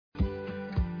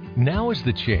Now is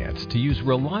the chance to use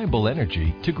reliable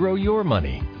energy to grow your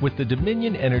money with the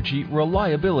Dominion Energy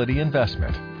Reliability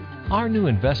Investment. Our new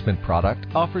investment product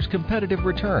offers competitive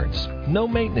returns, no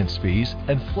maintenance fees,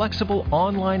 and flexible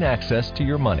online access to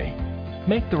your money.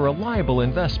 Make the reliable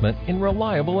investment in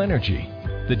reliable energy.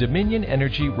 The Dominion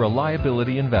Energy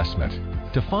Reliability Investment.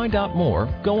 To find out more,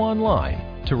 go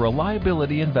online to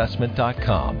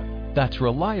reliabilityinvestment.com. That's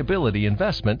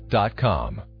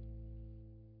reliabilityinvestment.com.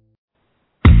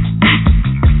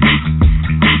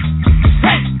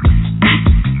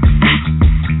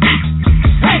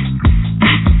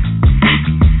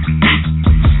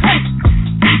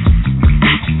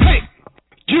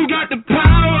 You got the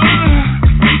power,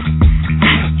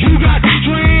 you got the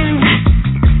strength,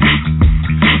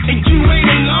 and you ain't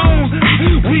alone.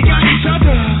 We got each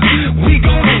other, we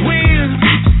gonna win.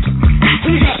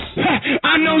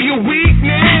 I know your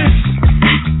weakness,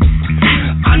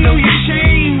 I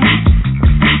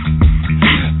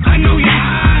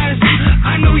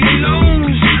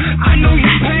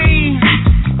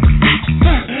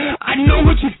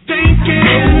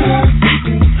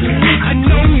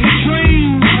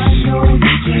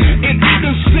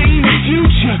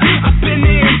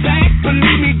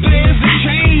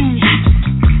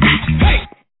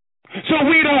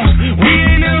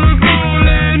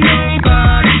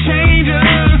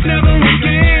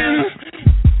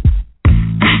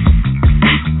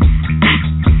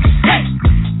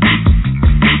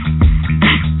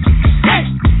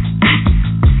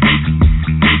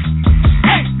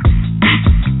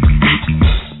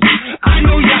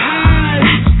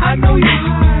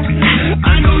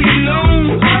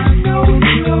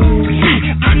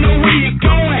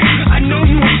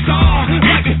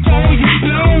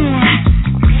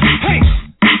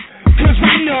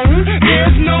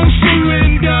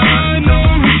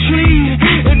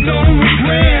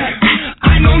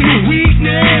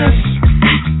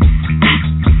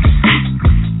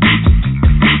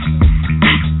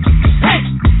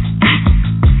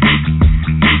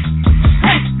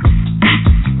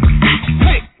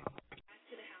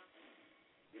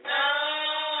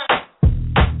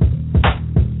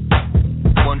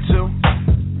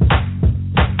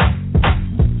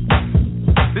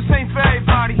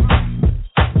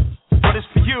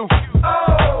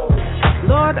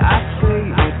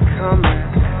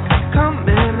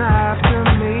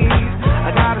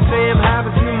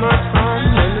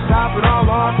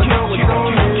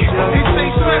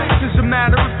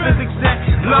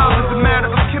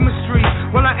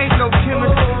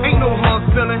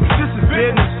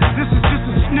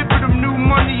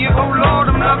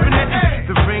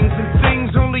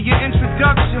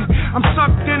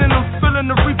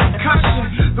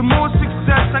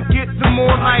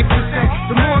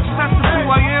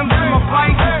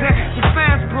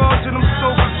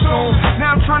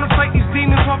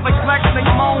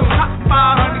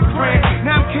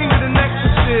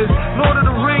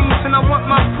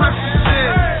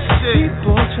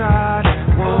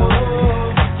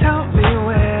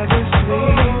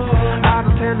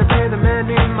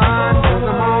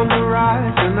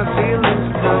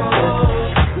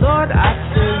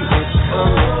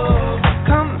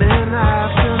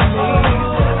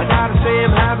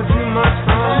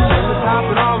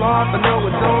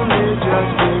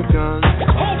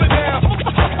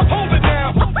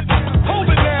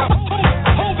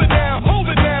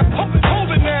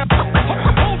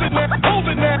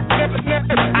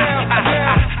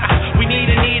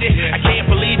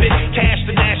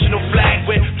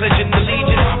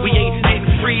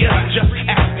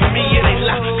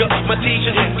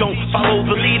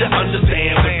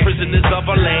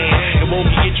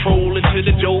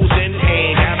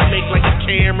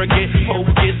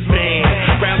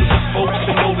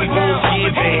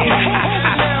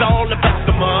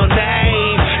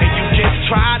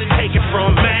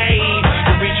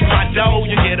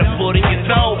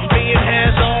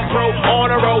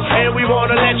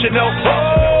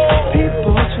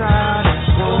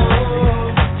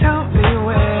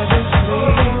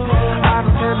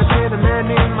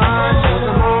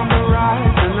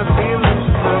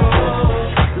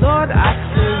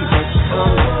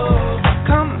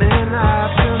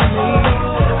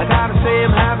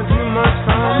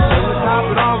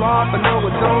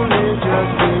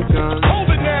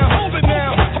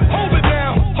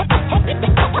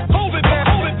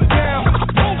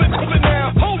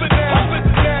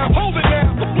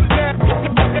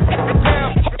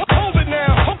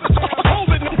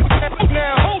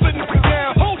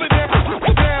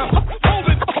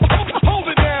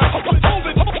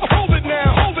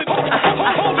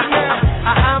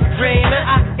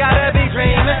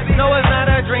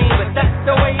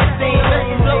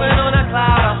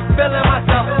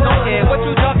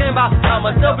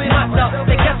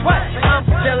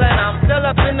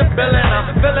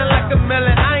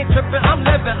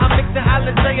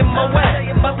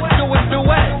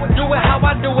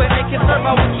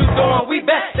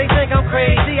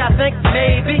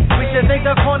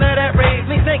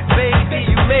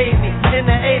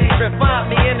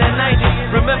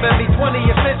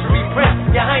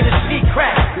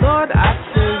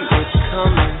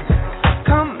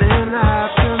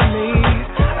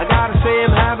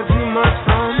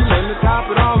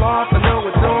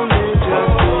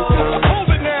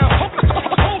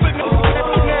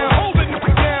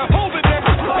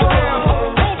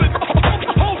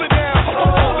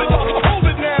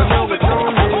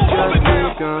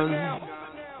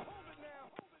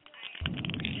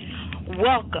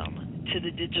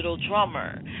digital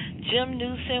drummer, Jim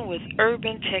Neusom with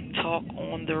Urban Tech Talk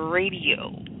on the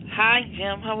radio. Hi,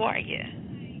 Jim. How are you?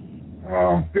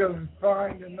 I'm feeling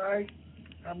fine tonight.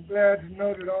 I'm glad to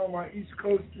know that all my East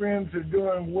Coast friends are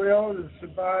doing well to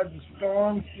survive the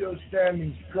storm, still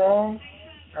standing strong.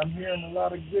 I'm hearing a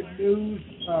lot of good news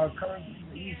coming from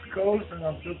the East Coast, and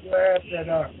I'm so glad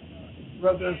that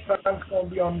Brother Hassan's going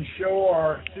to be on the show,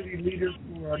 our city leader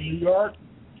for New York.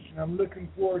 And I'm looking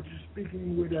forward to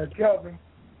speaking with Kelvin,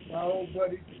 my old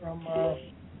buddy from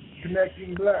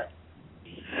Connecting Black.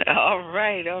 All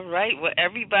right. Well,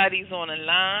 everybody's on the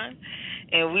line,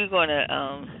 and we're going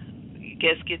to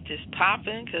get this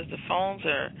popping because the phones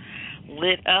are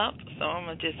lit up. So I'm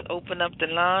going to just open up the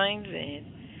lines.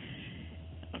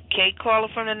 Okay, caller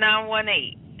from the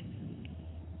 918.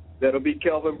 That'll be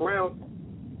Kelvin Brown.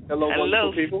 Hello,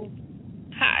 wonderful people.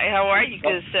 Hi, how are you,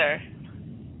 good sir?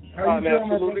 I'm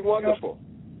absolutely wonderful.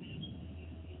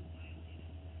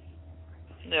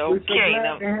 Okay. We're so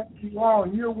glad to have you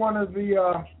on. You're one of the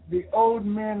old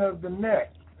men of the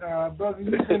net. Brother,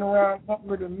 you've been around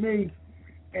longer than me,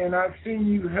 and I've seen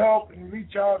you help and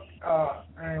reach out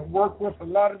and work with a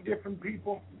lot of different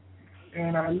people,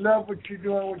 and I love what you're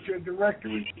doing with your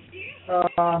directory.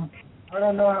 I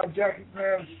don't know how Jackie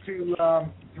plans to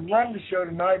run the show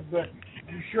tonight, but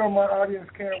I'm sure my audience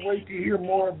can't wait to hear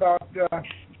more about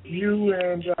you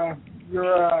and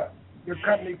your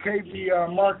company,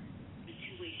 KB Mark.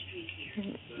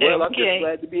 Well, I'm just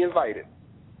glad to be invited.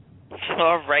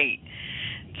 All right.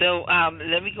 So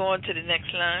let me go on to the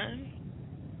next line.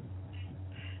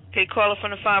 Okay, caller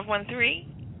from the 513.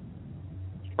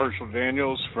 Herschel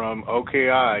Daniels from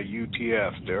OKI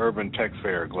UTF, the Urban Tech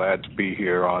Fair. Glad to be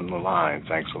here on the line.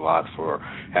 Thanks a lot for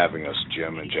having us,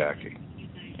 Jim and Jackie.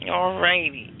 All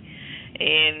righty.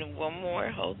 And one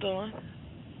more. Hold on.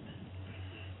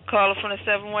 Caller from the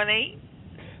 718.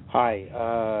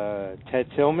 Hi, Ted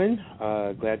Tillman.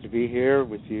 Glad to be here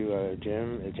with you,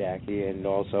 Jim and Jackie, and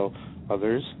also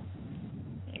others.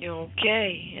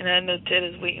 Okay. And I know Ted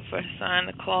is waiting for Hassan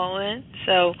to call in.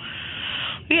 So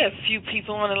we have a few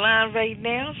people on the line right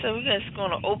now, so we're just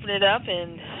going to open it up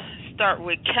and start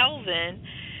with Kelvin.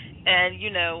 And,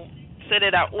 so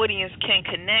that our audience can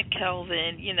connect,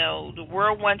 Kelvin, the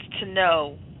world wants to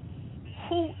know,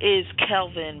 who is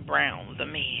Kelvin Brown, the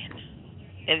man?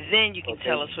 And then you can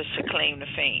tell us what's your claim to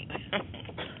fame.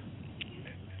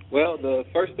 Well, the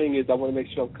first thing is I want to make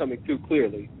sure I'm coming through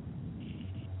clearly.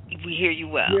 We hear you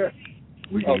well. Yes,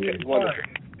 we can hear you wonderful.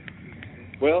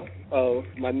 Well,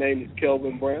 my name is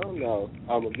Kelvin Brown.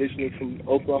 I'm originally from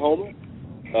Oklahoma.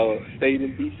 Stayed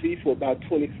in D.C. for about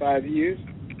 25 years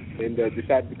and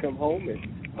decided to come home. And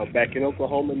I'm back in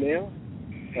Oklahoma now.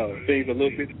 Things are a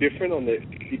little bit different on the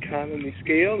economy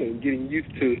scale and getting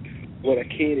used to what I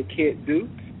can and can't do.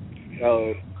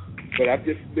 But I've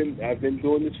been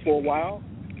doing this for a while.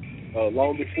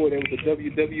 Long before there was a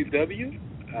WWW.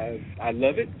 I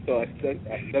love it, so I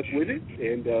stuck with it,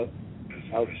 and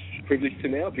I was privileged to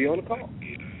now be on the call.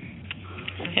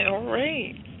 All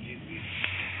right.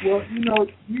 Well,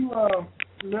 you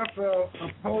left a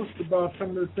post about some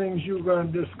of the things you were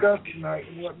going to discuss tonight,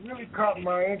 and what really caught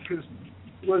my interest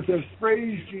was the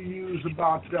phrase you used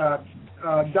about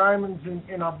diamonds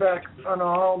in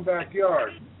our own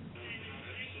backyard.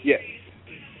 Yes.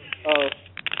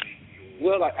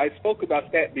 Well, I spoke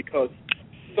about that because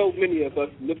so many of us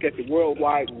look at the World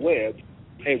Wide Web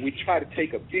and we try to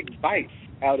take a big bite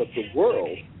out of the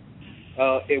world,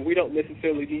 and we don't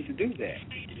necessarily need to do that.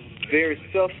 There is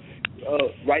stuff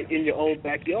right in your own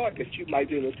backyard that you might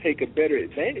be able to take a better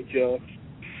advantage of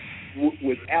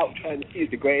without trying to see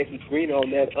if the grass is greener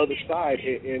on that other side.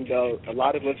 And a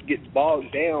lot of us get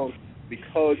bogged down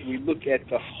because we look at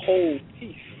the whole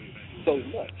piece so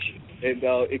much. And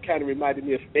it kind of reminded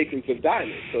me of acres of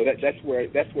diamonds. So that's where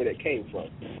that came from.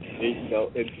 And,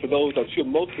 and for those, I'm sure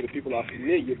most of the people are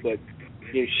familiar, but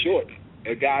in short,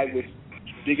 a guy was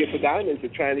digging for diamonds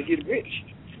and trying to get rich.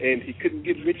 And he couldn't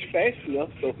get rich fast enough,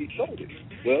 so he sold it.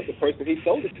 Well, the person he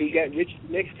sold it to got rich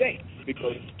the next day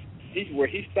because where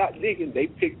he stopped digging, they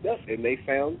picked up and they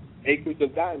found acres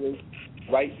of diamonds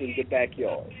right in the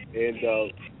backyard.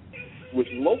 And with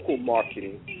local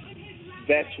marketing,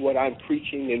 that's what I'm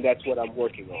preaching and that's what I'm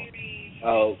working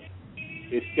on.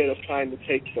 Instead of trying to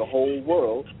take the whole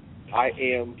world, I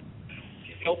am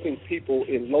helping people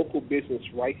in local business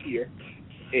right here.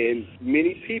 And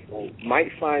many people might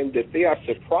find that they are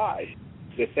surprised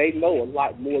that they know a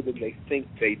lot more than they think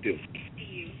they do.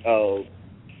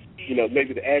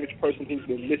 Maybe the average person who's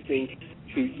been listening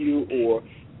to you or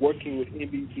working with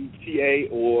NBTA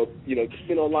or, just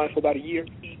been online for about a year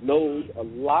knows a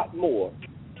lot more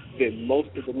than most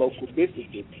of the local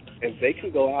businesses, and they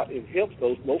can go out and help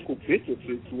those local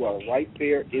businesses who are right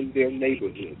there in their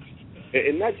neighborhoods.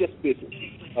 And not just businesses.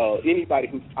 Anybody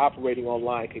who's operating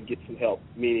online can get some help,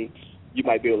 meaning you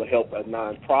might be able to help a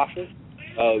nonprofit,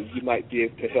 you might be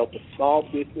able to help a small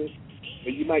business,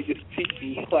 or you might just teach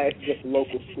some classes at the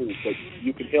local school. But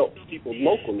you can help people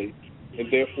locally,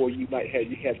 and therefore you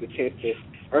have the chance to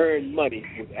earn money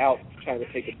without trying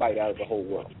to take a bite out of the whole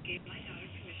world.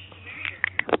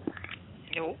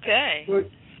 Okay. But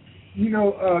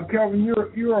Calvin,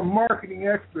 you're a marketing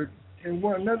expert, and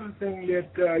another thing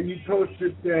that you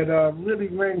posted that really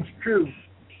rings true,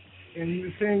 and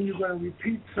you're saying you're going to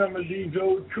repeat some of these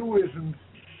old truisms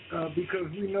because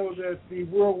we know that the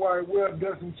World Wide Web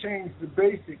doesn't change the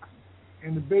basics,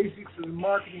 and the basics of the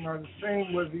marketing are the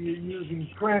same whether you're using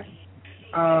print,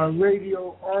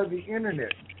 radio, or the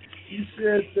internet. You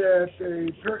said that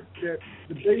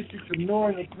the basics of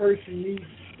knowing a person needs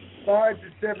 5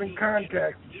 to 7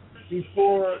 contacts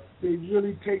before they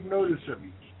really take notice of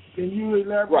you. Can you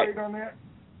elaborate on that?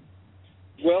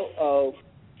 Well,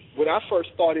 when I first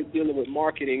started dealing with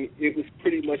marketing, it was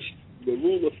pretty much the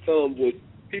rule of thumb was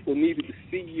people needed to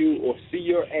see you or see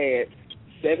your ad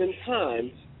 7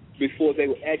 times before they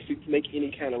would actually make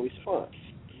any kind of response.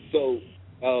 So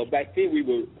back then we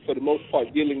were, for the most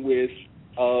part, dealing with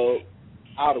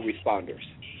autoresponders.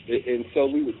 And so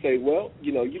we would say, well,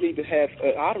 you need to have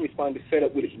an autoresponder set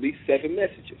up with at least 7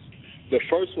 messages. The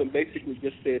first one basically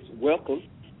just says, welcome.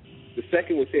 The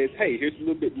second one says, hey, here's a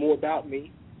little bit more about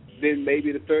me. Then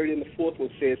maybe the third and the fourth one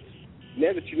says,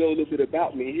 now that you know a little bit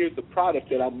about me, here's the product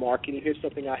that I'm marketing. Here's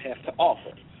something I have to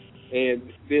offer.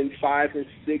 And then 5 and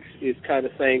 6 is kind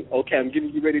of saying, okay, I'm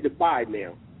getting you ready to buy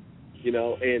now.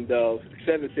 And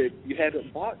 7 said, you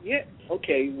haven't bought yet?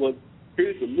 Okay, well,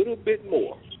 here's a little bit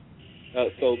more.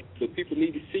 So the people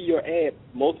need to see your ad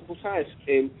multiple times.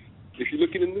 And if you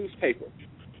look in the newspaper,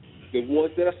 the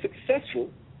ones that are successful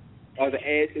are the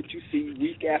ads that you see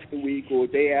week after week or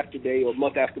day after day or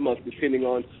month after month, depending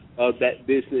on that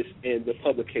business and the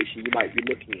publication you might be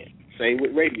looking at. Same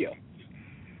with radio.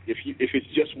 If it's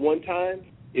just one time,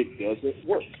 it doesn't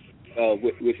work.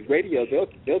 With radio,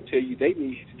 they'll tell you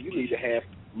you need to have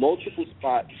multiple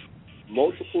spots,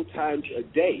 multiple times a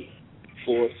day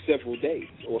for several days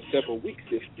or several weeks,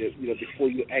 before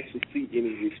you actually see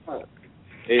any response.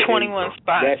 21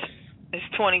 spots.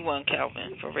 It's 21,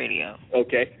 Calvin, for radio.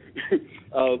 Okay,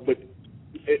 but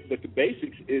the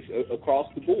basics is across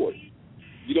the board.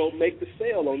 You don't make the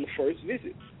sale on the first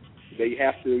visit. They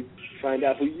have to find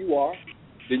out who you are.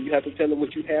 Then you have to tell them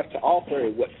what you have to offer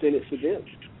and what's in it for them.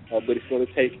 But it's going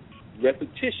to take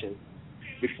repetition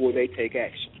before they take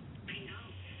action.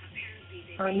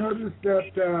 I noticed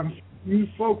that you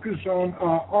focus on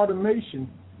automation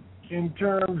in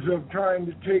terms of trying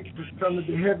to take some of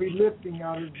the heavy lifting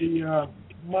out of the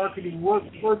marketing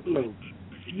workload.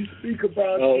 You speak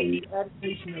about the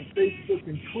automation of Facebook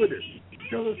and Twitter.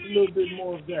 Tell us a little bit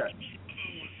more of that.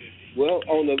 Well,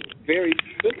 on a very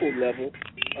simple level,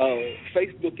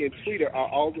 Facebook and Twitter are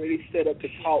already set up to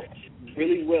talk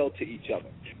really well to each other.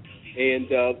 And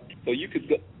so you can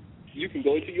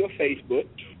go into your Facebook,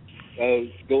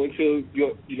 go into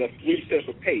your, we set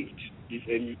up a page.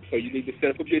 And so you need to set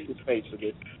up a business page for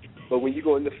this. But when you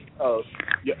go into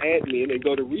your admin and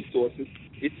go to resources,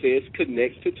 it says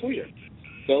connect to Twitter.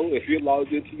 So if you're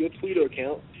logged into your Twitter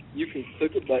account, you can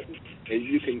click a button and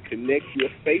you can connect your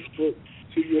Facebook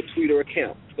to your Twitter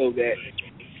account, so that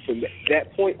from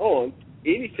that point on,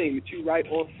 anything that you write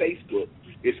on Facebook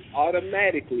is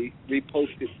automatically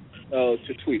reposted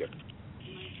to Twitter.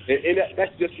 And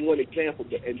that's just one example,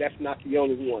 and that's not the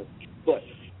only one. But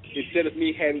instead of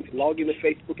me having to log into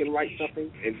Facebook and write something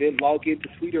and then log into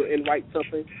Twitter and write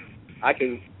something, I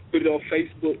can put it on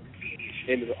Facebook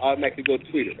and it'll automatically go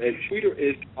to Twitter. And Twitter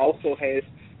also has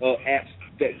apps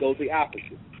that go the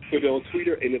opposite. Put it on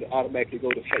Twitter and it'll automatically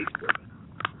go to Facebook.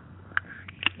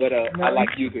 But I like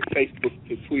using Facebook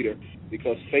to Twitter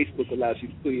because Facebook allows you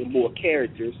to put in more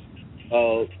characters,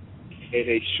 and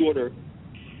a shorter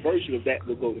version of that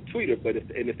will go to Twitter. But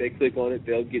if they click on it,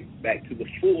 they'll get back to the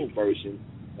full version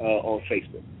on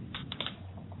Facebook.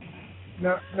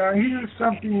 Now here's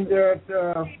something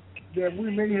that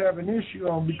we may have an issue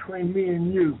on between me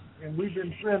and you, and we've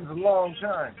been friends a long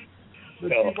time.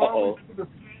 But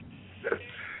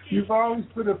you've always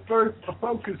put a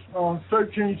focus on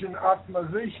search engine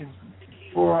optimization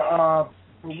for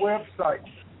websites,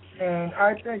 and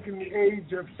I think in the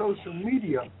age of social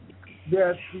media,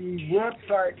 that the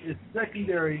website is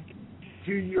secondary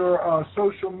to your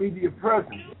social media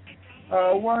presence.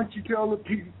 Why don't you tell the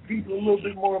people a little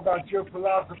bit more about your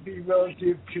philosophy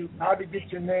relative to how to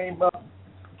get your name up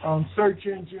on search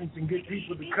engines and get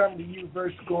people to come to you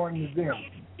versus going to them?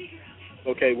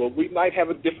 Okay, well, we might have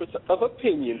a difference of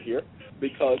opinion here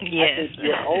because I think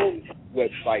your own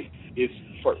website is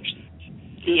first.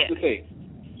 Here's the thing.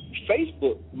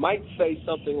 Facebook might say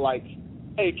something like,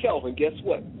 hey, Kelvin, guess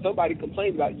what? Somebody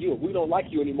complained about you and we don't like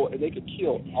you anymore, and they could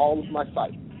kill all of my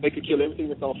site. They could kill everything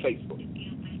that's on Facebook.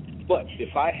 But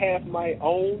if I have my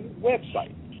own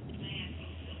website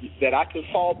that I can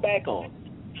fall back on,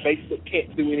 Facebook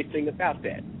can't do anything about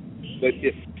that. But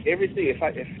if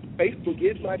Facebook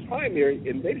is my primary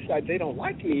and they decide they don't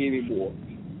like me anymore,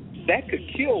 that could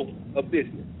kill a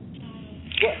business.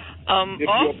 But if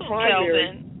also,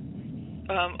 primary,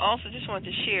 Kelvin, also just wanted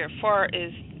to share, as far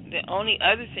as the only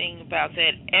other thing about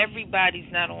that,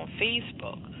 everybody's not on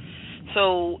Facebook.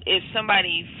 So if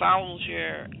somebody follows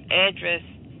your address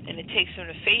and it takes them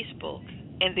to Facebook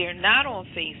and they're not on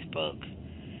Facebook,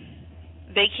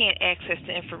 they can't access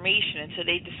the information until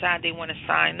they decide they want to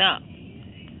sign up.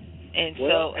 And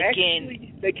so, again...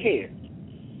 Actually, they can.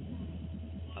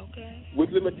 Okay. With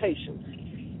limitations.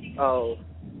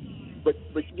 But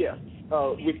yeah,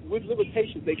 with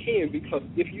limitations they can, because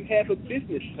if you have a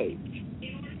business page,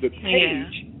 the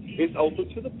page is open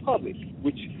to the public,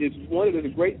 which is one of the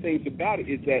great things about it,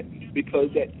 is that because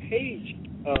that page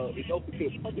is open to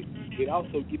the public, it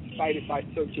also gets cited by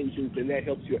search engines, and that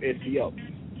helps your SEO.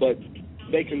 But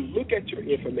they can look at your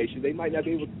information. They might not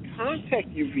be able to contact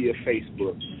you via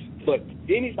Facebook, but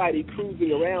anybody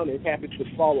cruising around and happens to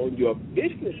follow your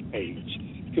business page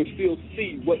can still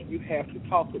see what you have to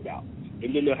talk about.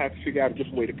 And then they'll have to figure out a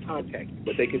different way to contact you.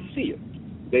 But they can see it.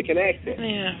 They can access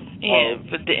it.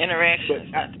 But the interaction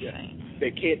is not the same.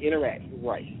 They can't interact,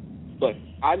 right. But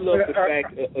I love the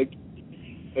fact,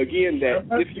 again, that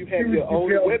if you have your own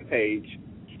web page,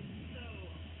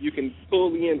 you can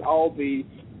pull in all the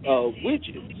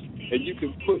widgets, and you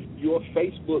can put your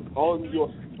Facebook on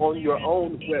your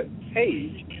own web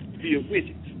page via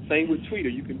widgets. Same with Twitter.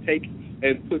 You can take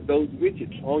and put those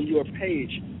widgets on your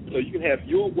page, so you can have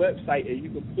your website and you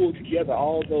can pull together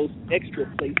all those extra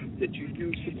places that you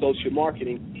use for social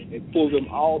marketing and pull them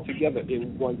all together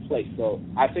in one place. So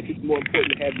I think it's more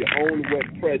important to have your own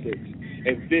web presence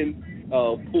and then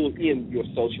pull in your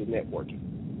social networking.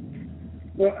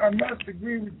 Well, I must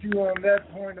agree with you on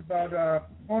that point about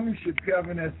ownership,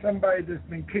 Kevin. As somebody that's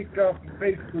been kicked off of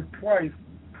Facebook twice,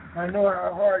 I know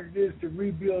how hard it is to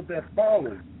rebuild that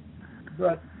following.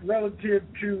 But relative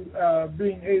to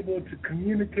being able to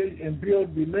communicate and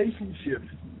build relationships,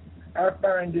 I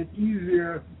find it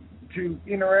easier to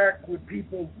interact with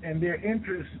people and their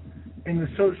interests in the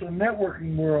social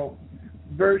networking world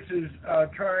versus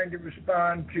trying to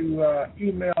respond to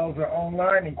emails or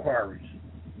online inquiries.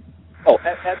 Oh,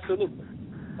 absolutely.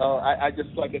 I just,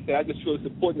 like I said, I just feel it's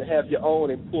important to have your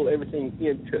own and pull everything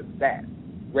into that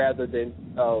rather than,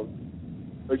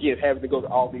 again, having to go to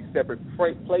all these separate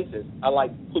places. I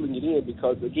like pulling it in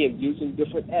because, again, using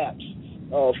different apps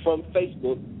from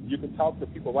Facebook, you can talk to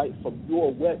people right from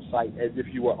your website as if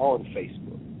you were on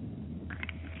Facebook.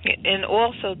 And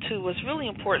also, too, what's really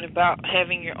important about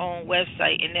having your own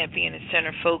website and that being a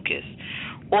center focus,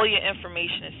 all your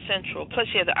information is central. Plus,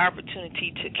 you have the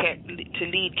opportunity to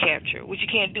lead capture, which you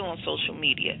can't do on social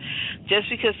media. Just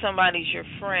because somebody's your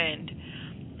friend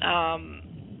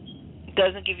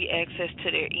doesn't give you access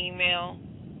to their email.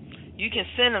 You can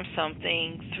send them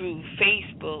something through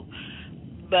Facebook,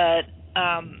 but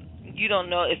you don't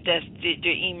know if that's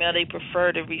their email they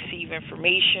prefer to receive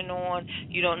information on.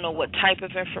 You don't know what type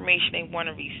of information they want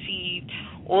to receive.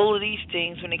 All of these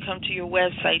things, when they come to your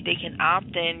website, they can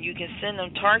opt in. You can send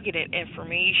them targeted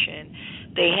information.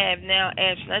 They have now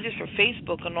apps, not just for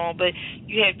Facebook and all, but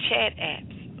you have chat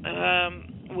apps.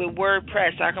 With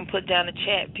WordPress, I can put down a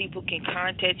chat. People can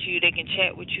contact you. They can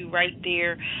chat with you right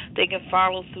there. They can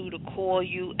follow through to call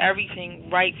you, everything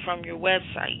right from your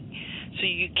website. So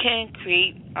you can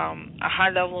create a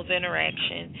high level of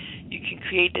interaction. You can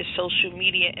create this social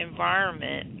media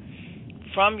environment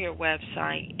from your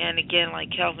website. And again, like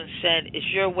Kelvin said, it's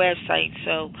your website,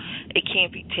 so it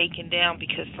can't be taken down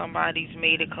because somebody's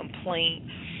made a complaint.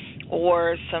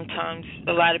 Or sometimes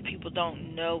a lot of people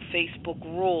don't know Facebook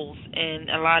rules, and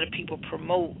a lot of people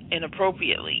promote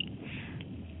inappropriately.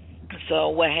 So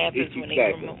what happens when they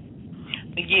promote?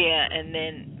 Yeah, and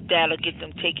then that'll get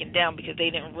them taken down because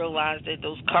they didn't realize that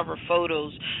those cover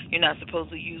photos, you're not supposed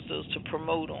to use those to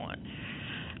promote on.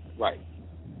 Right.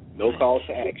 No call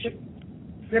to action.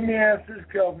 Let me ask this,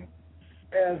 Kelvin.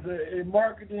 As a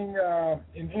marketing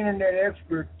and internet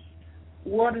expert,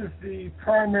 what is the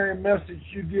primary message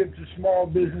you give to small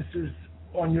businesses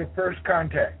on your first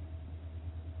contact?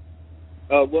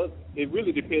 Well, it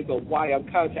really depends on why I'm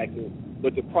contacting them.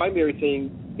 But the primary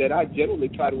thing that I generally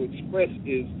try to express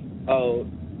is,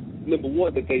 number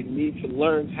one, that they need to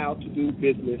learn how to do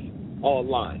business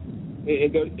online.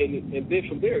 And then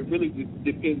from there, it really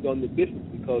depends on the business,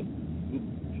 because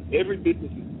every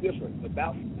business is different.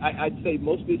 I'd say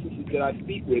most businesses that I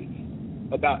speak with,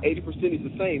 about 80% is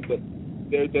the same, but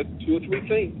there's 2 or 3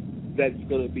 things that's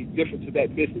going to be different to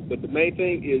that business. But the main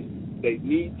thing is they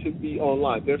need to be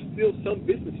online. There's still some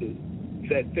businesses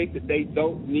that think that they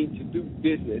don't need to do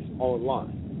business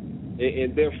online,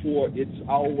 and therefore it's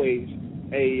always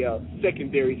a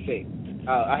secondary thing.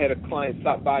 I had a client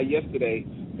stop by yesterday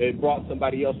and brought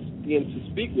somebody else in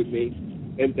to speak with me,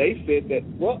 and they said that,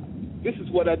 well, this is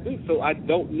what I do, so I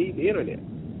don't need the internet.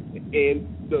 And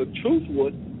the truth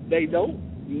was, they don't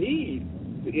need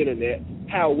the internet.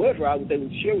 However, I was able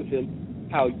to share with them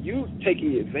how you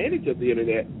taking advantage of the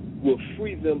internet will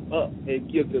free them up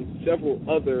and give them several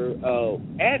other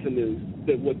avenues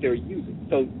than what they're using.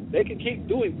 So they can keep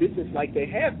doing business like they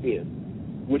have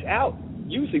been without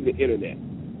using the internet.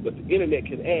 But the internet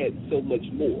can add so much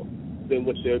more than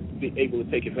what they're able to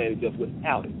take advantage of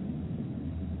without it.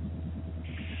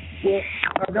 Well,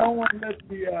 I don't want to let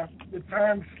the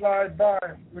time slide by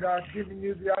without giving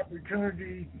you the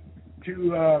opportunity to,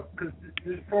 because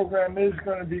this program is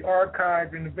going to be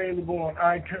archived and available on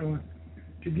iTunes,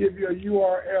 to give you a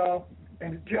URL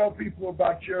and to tell people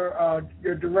about your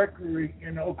directory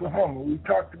in Oklahoma. We've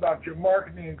talked about your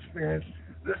marketing experience.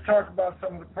 Let's talk about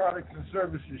some of the products and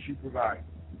services you provide.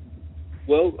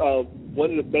 Well, one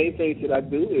of the main things that I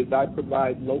do is I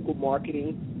provide local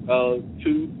marketing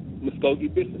to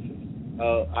Muskogee businesses.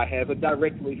 I have a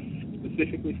directory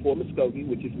specifically for Muskogee,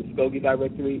 which is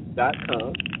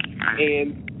MuskogeeDirectory.com.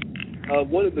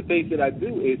 And one of the things that I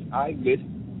do is I list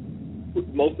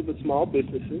most of the small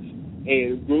businesses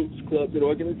and groups, clubs, and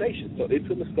organizations. So it's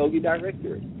a Muskogee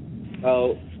directory.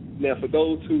 Now, for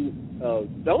those who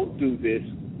don't do this,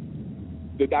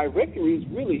 the directory is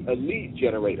really a lead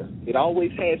generator. It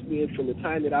always has been from the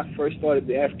time that I first started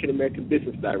the African American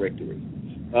Business Directory.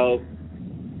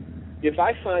 If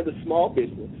I find a small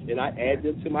business and I add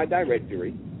them to my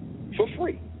directory for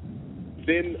free,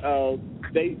 then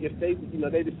if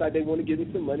they decide they want to give me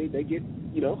some money, they get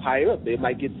higher up. They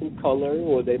might get some color,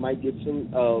 or they might get some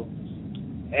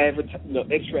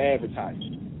extra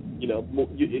advertising.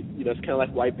 It's kind of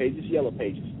like white pages, yellow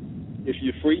pages. If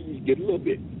you're free, you get a little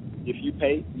bit. If you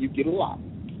pay, you get a lot.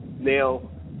 Now,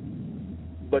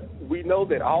 but we know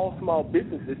that all small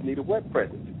businesses need a web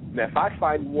presence. Now, if I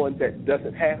find one that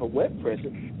doesn't have a web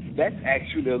presence, that's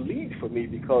actually a lead for me,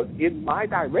 because in my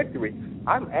directory,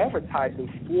 I'm advertising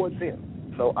for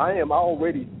them. So I am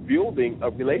already building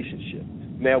a relationship.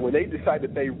 Now, when they decide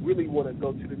that they really want to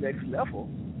go to the next level,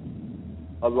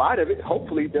 a lot of it,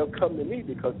 hopefully, they'll come to me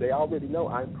because they already know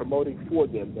I'm promoting for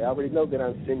them. They already know that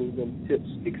I'm sending them tips,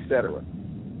 etc.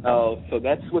 So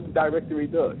that's what the directory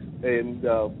does. And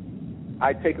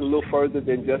I take it a little further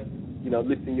than just,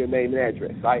 listing your name and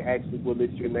address. I actually will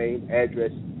list your name,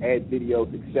 address, add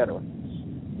videos, etc.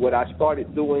 What I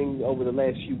started doing over the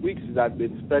last few weeks is I've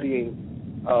been studying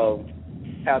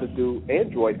how to do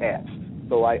Android apps.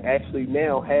 So I actually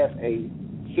now have a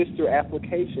sister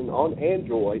application on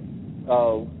Android,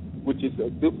 which is a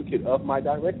duplicate of my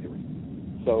directory.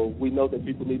 So we know that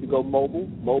people need to go mobile.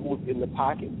 Mobile's in the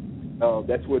pocket.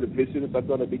 That's where the visitors are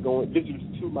going to be going. Visitors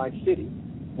to my city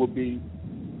will be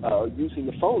using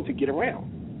the phone to get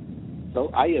around. So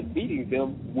I am meeting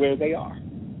them where they are.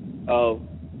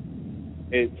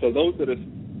 And so those are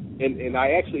and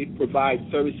I actually provide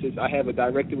services. I have a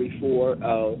directory for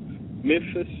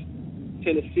Memphis,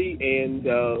 Tennessee, and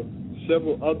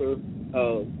several other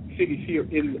cities here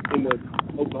in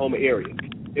the Oklahoma area.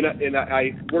 And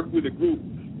I work with a group,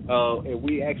 and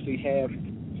we actually have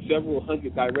several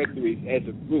hundred directories as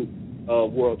a group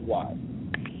worldwide.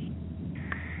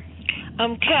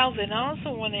 Calvin, I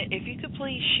also wanted, if you could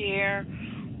please share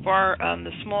for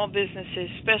the small businesses,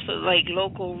 especially like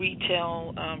local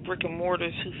retail brick and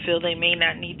mortars who feel they may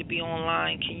not need to be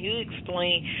online, can you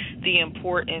explain the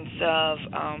importance of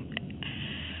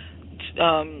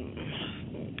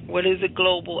what is it,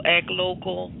 global, act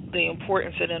local, the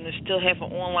importance of them to still have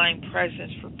an online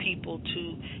presence for people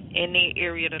to, in their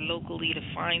area, to locally to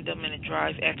find them and to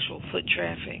drive actual foot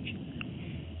traffic?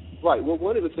 Right. Well,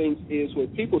 one of the things is when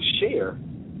people share,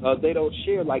 they don't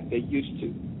share like they used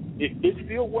to. It's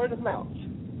still word of mouth.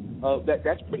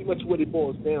 That's pretty much what it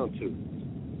boils down to.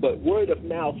 But word of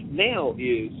mouth now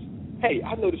is, hey,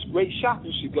 I know this great shop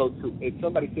you should go to. And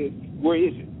somebody says, where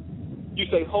is it? You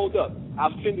say, hold up,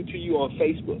 I'll send it to you on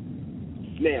Facebook.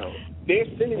 Now, they're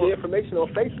sending the information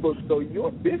on Facebook, so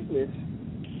your business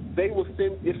they will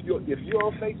send, if you're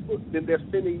on Facebook, then they're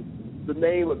sending the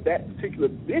name of that particular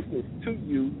business to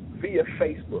you via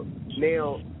Facebook.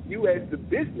 Now, you as the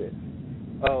business,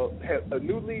 a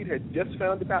new lead has just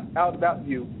found out about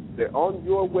you. They're on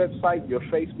your website, your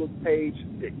Facebook page,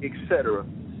 etc.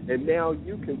 And now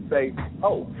you can say,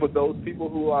 oh, for those people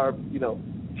who are,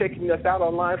 checking us out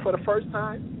online for the first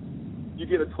time, you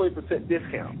get a 20%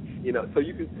 discount.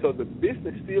 So the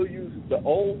business still uses the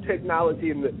old technology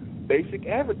and the basic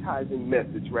advertising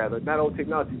methods, rather, not old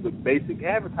technology, but basic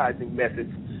advertising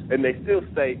methods, and they still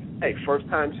say, hey,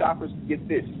 first-time shoppers, get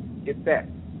this, get that.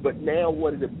 But now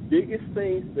one of the biggest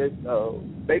things that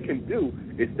they can do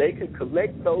is they can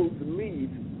collect those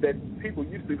leads that people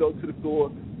used to go to the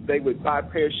store, they would buy a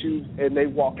pair of shoes, and they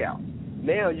walk out.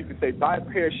 Now you can say, buy a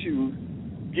pair of shoes,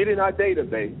 get in our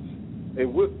database,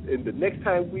 and the next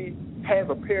time we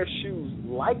have a pair of shoes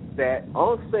like that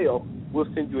on sale, we'll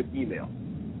send you an email.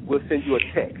 We'll send you a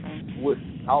text.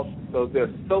 So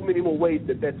there's so many more ways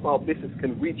that small business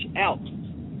can reach out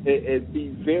and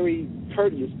be very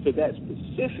courteous to that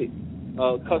specific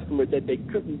customer that they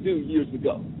couldn't do years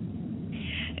ago.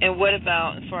 And what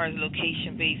about as far as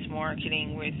location-based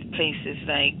marketing with places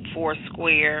like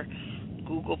Foursquare,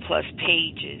 Google Plus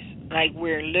Pages, like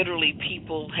where literally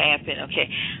people happen, okay,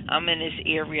 I'm in this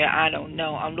area, I don't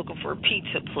know, I'm looking for a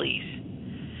pizza, please.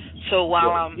 So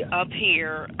while I'm up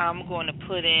here, I'm going to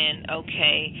put in,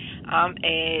 okay,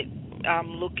 I'm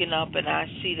looking up and I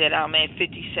see that I'm at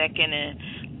 52nd and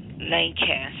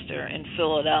Lancaster in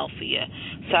Philadelphia.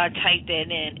 So I type that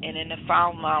in, and in the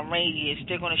 5-mile radius,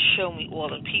 they're going to show me all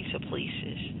the pizza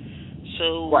places.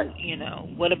 So,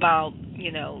 what about,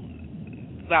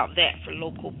 about that for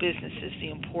local businesses, the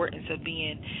importance of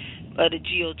being the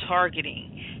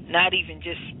geo-targeting, not even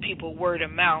just people word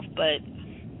of mouth, but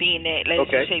being that, let's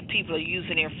just say people are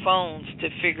using their phones to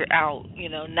figure out,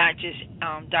 not just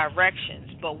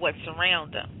directions, but what's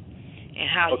around them and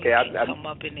how you can come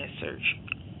up in their search.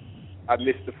 I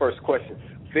missed the first question.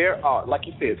 There are, like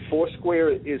you said,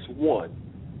 Foursquare is one,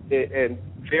 and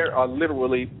there are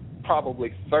literally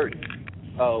probably 30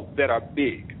 that are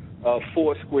big.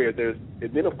 Foursquare,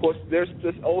 and then of course there's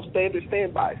this old standard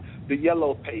standbys, the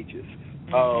yellow pages,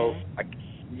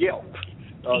 Yelp.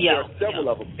 There are several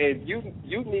of them, and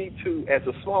you need to, as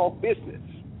a small business,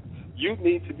 you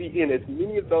need to be in as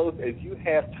many of those as you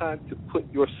have time to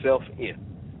put yourself in.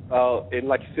 And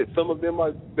like you said, some of them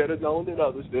are better known than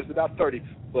others. There's about 30,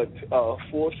 but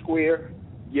Foursquare,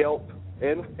 Yelp,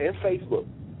 and Facebook.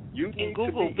 You need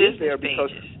to be in there because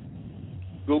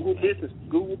Google Business,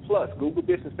 Google Plus, Google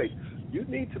Business Page. You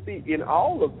need to be in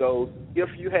all of those if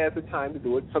you have the time to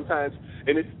do it. Sometimes,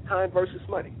 and it's time versus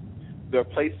money. There are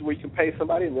places where you can pay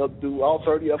somebody and they'll do all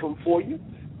 30 of them for you,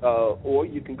 or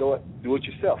you can go and do it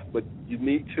yourself. But you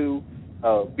need to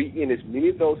be in as many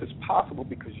of those as possible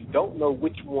because you don't know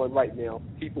which one right now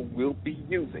people will be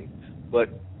using. But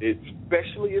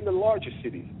especially in the larger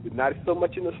cities, not so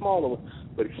much in the smaller ones,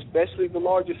 but especially in the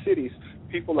larger cities,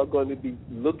 people are going to be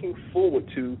looking forward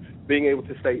to being able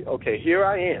to say, okay, here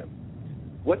I am.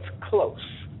 What's close?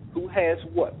 Who has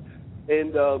what?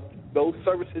 And those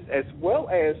services, as well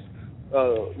as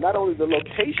not only the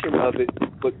location of it,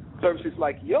 but services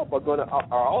like Yelp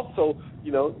are also,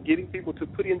 getting people to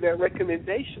put in their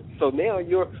recommendations. So now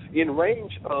you're in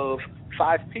range of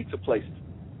 5 pizza places.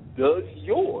 Does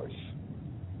yours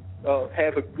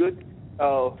have a good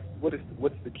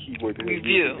what's the key word that we're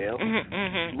using now?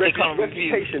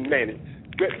 Reputation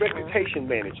management. Reputation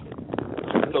management.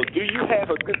 So do you have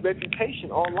a good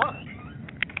reputation online?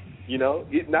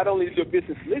 Not only is your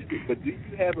business listed, but do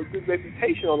you have a good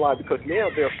reputation online? Because now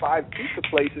there are 5 pizza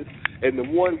places, and the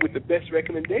one with the best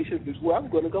recommendations is where I'm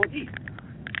going to go eat.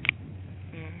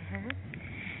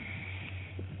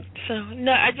 So,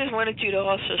 no, I just wanted you to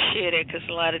also share that because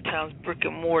a lot of times brick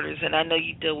and mortars, and I know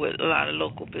you deal with a lot of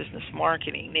local business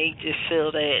marketing, they just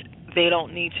feel that they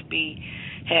don't need to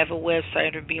have a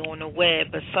website or be on the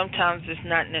web, but sometimes it's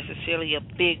not necessarily a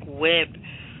big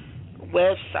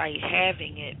website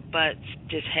having it, but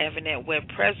just having that web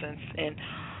presence. And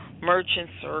Merchant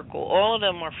Circle, all of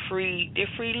them are free. They're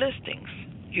free listings.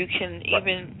 You can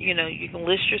even, you can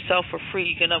list yourself for free.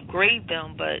 You can upgrade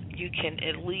them, but you can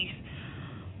at least,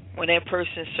 when that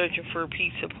person is searching for a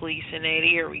pizza place in that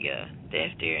area,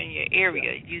 that's there in your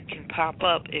area, you can pop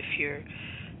up if you're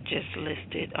just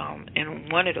listed in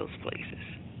one of those places.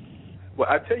 Well,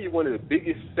 I tell you, one of the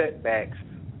biggest setbacks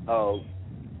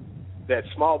that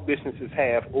small businesses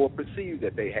have or perceive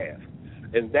that they have,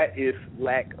 and that is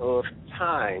lack of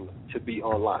time to be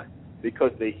online,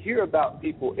 because they hear about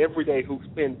people every day who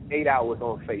spend 8 hours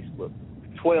on Facebook,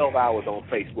 12 hours on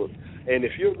Facebook, And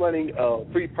if you're running a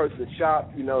 3-person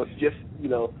shop, it's just,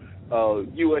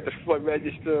 you at the front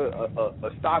register, a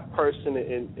stock person,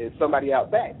 and somebody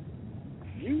out back,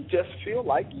 you just feel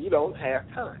like you don't have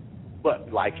time.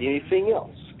 But like anything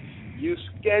else, you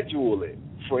schedule it.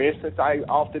 For instance, I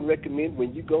often recommend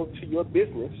when you go to your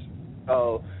business,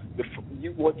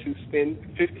 you want to spend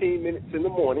 15 minutes in the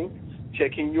morning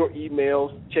checking your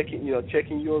emails, checking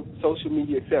your social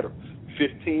media, etc.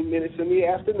 15 minutes in the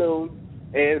afternoon,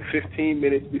 and 15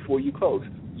 minutes before you close.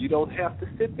 You don't have to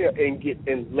sit there and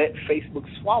let Facebook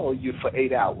swallow you for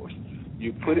 8 hours.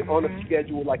 You put it on a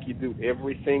schedule like you do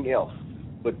everything else.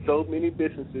 But so many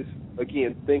businesses,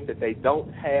 again, think that they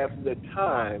don't have the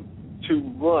time to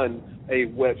run a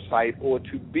website or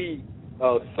to be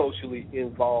socially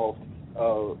involved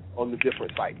on the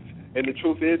different sites. And the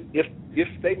truth is,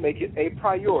 if they make it a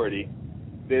priority,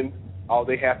 then all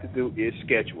they have to do is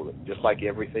schedule it, just like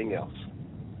everything else.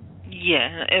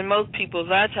 Yeah, and most people, a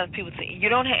lot of times people think, you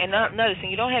don't have, and another thing,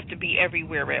 you don't have to be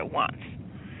everywhere at once.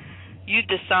 You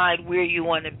decide where you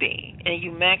want to be, and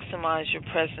you maximize your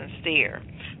presence there.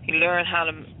 You learn how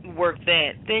to work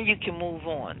that. Then you can move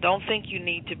on. Don't think you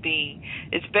need to be.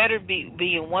 It's better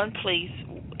be in one place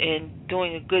and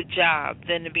doing a good job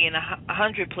than to be in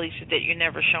 100 places that you're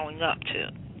never showing up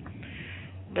to.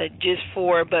 But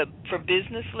for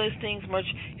business listings,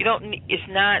 you don't. It's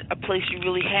not a place you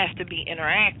really have to be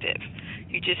interactive.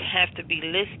 You just have to be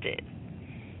listed,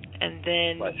 and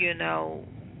then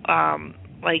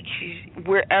like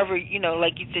wherever,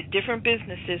 like you said, different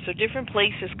businesses or different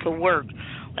places could work.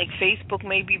 Like Facebook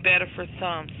may be better for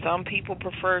some. Some people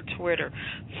prefer Twitter.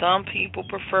 Some people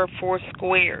prefer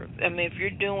Foursquare. I mean, if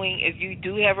you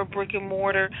do have a brick and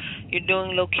mortar, you're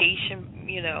doing location,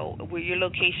 where your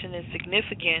location is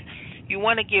significant, you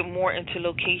want to get more into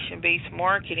location-based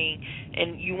marketing,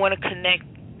 and you want to connect.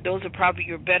 Those are probably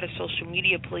your better social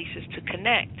media places to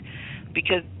connect,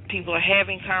 because people are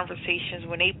having conversations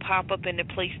when they pop up in the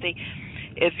place.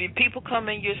 If people come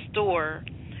in your store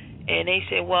and they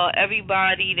say, well,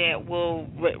 everybody that will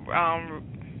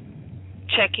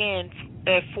check in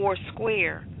at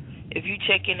Foursquare, if you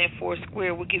check in at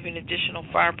Foursquare, we'll give you an additional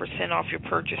 5% off your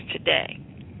purchase today.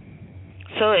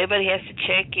 So everybody has to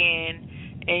check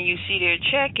in, and you see their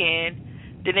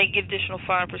check-in, then they get additional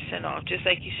 5% off, just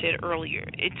like you said earlier.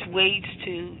 It's ways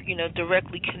to,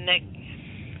 directly connect,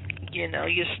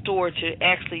 your store to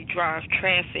actually drive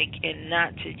traffic and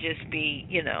not to just be,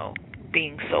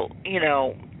 being so,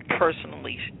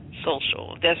 personally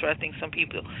social. That's where I think some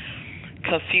people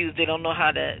confused. They don't know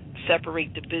how to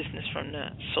separate the business from the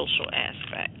social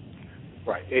aspect.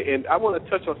 Right, and I want to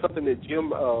touch on something that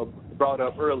Jim brought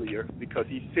up earlier, because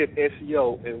he said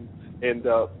SEO, and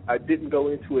I didn't go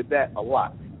into it that a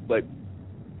lot, but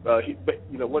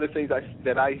one of the things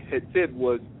that I had said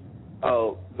was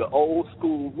the old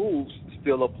school rules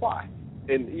still apply,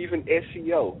 and even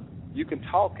SEO, you can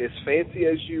talk as fancy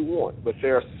as you want, but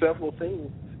there are several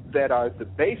things that are the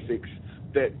basics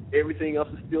that everything else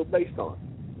is still based on.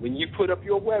 When you put up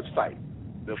your website,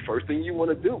 the first thing you want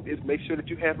to do is make sure that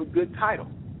you have a good title.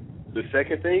 The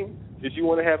second thing is you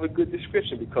want to have a good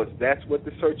description, because that's what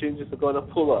the search engines are going to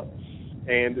pull up.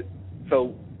 And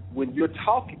so when you're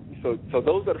talking, so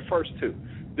those are the first two.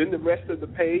 Then the rest of the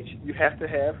page, you have to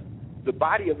have, the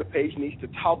body of the page needs to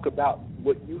talk about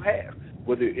what you have,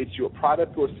 whether it's your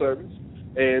product or service.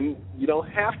 And you don't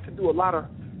have to do a lot of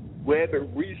web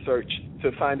and research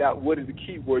to find out what are the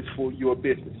keywords for your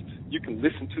business. You can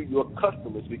listen to your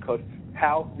customers, because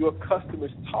how your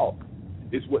customers talk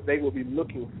is what they will be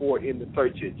looking for in the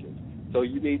search engine. So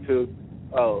you need to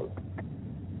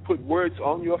put words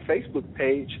on your Facebook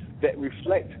page that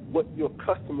reflect what your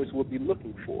customers will be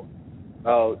looking for.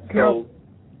 Now,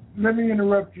 let me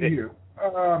interrupt you here.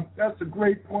 That's a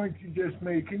great point you just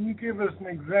made. Can you give us an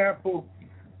example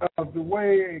of the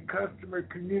way a customer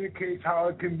communicates, how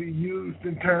it can be used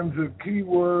in terms of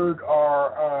keyword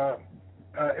or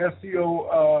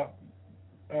SEO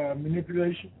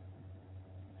manipulation?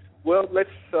 Well, let's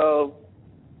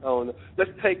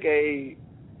take a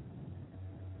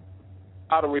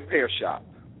auto repair shop.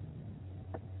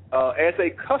 As a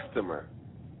customer,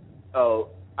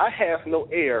 I have no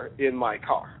air in my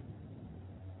car.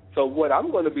 So what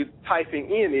I'm going to be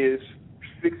typing in is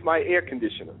fix my air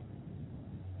conditioner.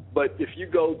 But if you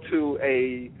go to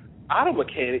a auto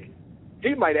mechanic,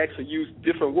 he might actually use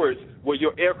different words. Well,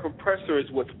 your air compressor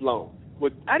is what's blown.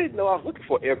 Well, I didn't know I was looking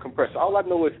for an air compressor. All I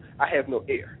know is I have no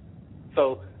air.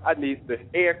 So I need the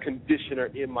air conditioner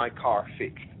in my car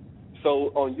fixed.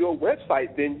 So on your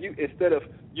website, then you, instead of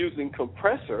using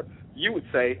compressor, you would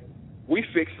say, we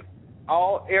fix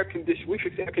air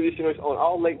conditioners on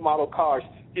all late model cars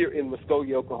here in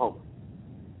Muskogee, Oklahoma.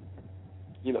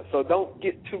 So don't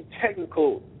get too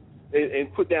technical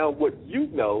and put down what you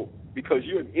know, because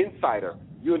you're an insider,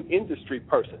 you're an industry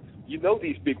person. You know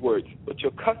these big words, but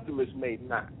your customers may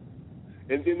not.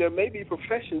 And then there may be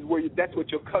professions where that's what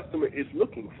your customer is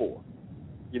looking for,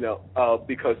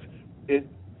 because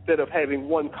instead of having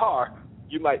one car,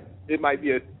 it might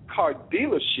be a car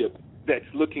dealership that's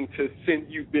looking to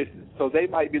send you business. So they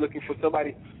might be looking for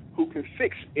somebody who can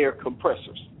fix air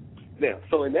compressors. Now,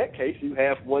 so in that case, you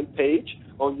have one page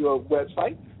on your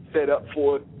website set up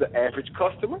for the average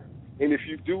customer. And if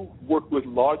you do work with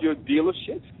larger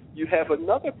dealerships, you have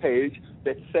another page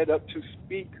that's set up to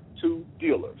speak to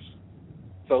dealers.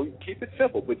 So keep it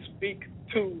simple, but speak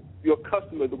to your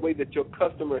customer the way that your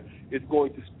customer is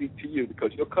going to speak to you,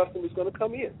 because your customer is going to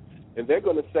come in and they're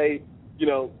going to say,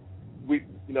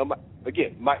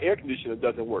 my air conditioner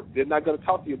doesn't work. They're not going to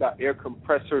talk to you about air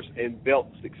compressors and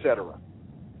belts, etc.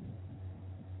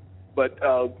 But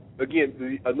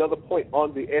again, another point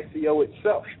on the SEO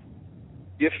itself,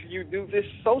 if you do this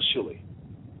socially,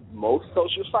 most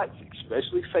social sites,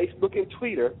 especially Facebook and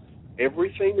Twitter,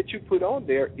 everything that you put on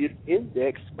there is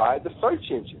indexed by the search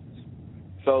engines.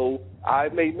 So I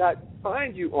may not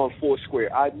find you on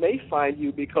Foursquare. I may find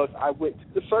you because I went to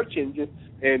the search engine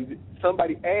and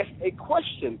somebody asked a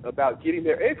question about getting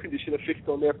their air conditioner fixed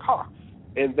on their car,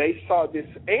 and they saw this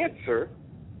answer.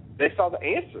 They saw the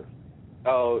answer.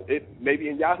 It maybe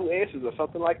in Yahoo Answers or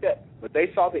something like that, but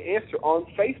they saw the answer on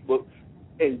Facebook,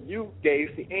 and you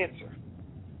gave the answer.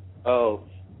 Oh,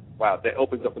 wow, that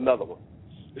opens up another one.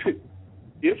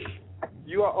 If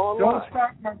you are online, don't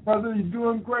stop, my brother. You're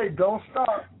doing great. Don't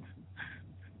stop.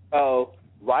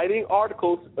 Writing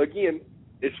articles, again,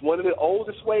 it's one of the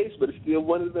oldest ways, but it's still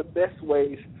one of the best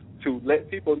ways to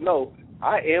let people know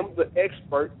I am the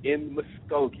expert in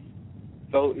Muskogee.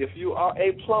 So if you are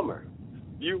a plumber,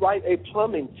 you write a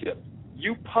plumbing tip,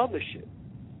 you publish it,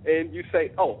 and you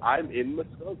say, oh, I'm in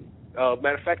Muskogee.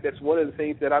 Matter of fact, that's one of the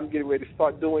things that I'm getting ready to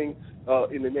start doing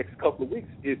in the next couple of weeks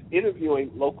is interviewing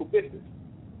local business.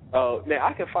 Now,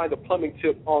 I can find a plumbing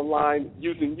tip online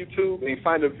using YouTube and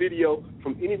find a video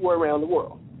from anywhere around the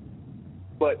world.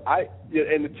 But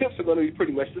and the tips are going to be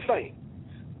pretty much the same.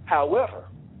 However,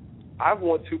 I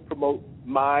want to promote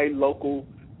my local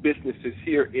businesses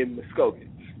here in Muskogee.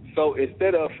 So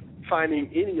instead of finding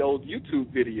any old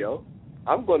YouTube video,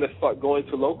 I'm going to start going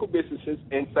to local businesses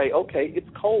and say, okay, it's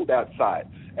cold outside.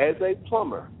 As a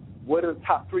plumber, what are the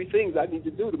top 3 things I need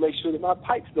to do to make sure that my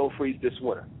pipes don't freeze this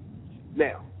winter?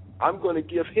 Now, I'm going to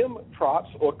give him props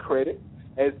or credit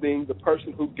as being the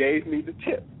person who gave me the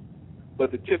tip.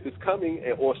 But the tip is coming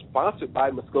or sponsored by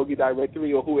Muskogee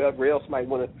Directory or whoever else might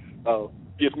want to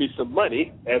give me some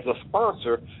money as a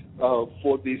sponsor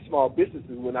for these small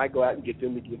businesses when I go out and get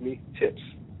them to give me tips.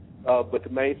 But the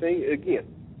main thing, again,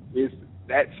 is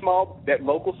that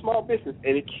local small business,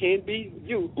 and it can be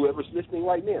you, whoever's listening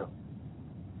right now.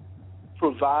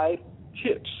 Provide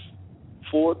tips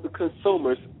for the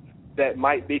consumers that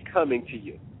might be coming to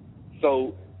you.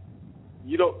 So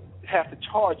you don't have to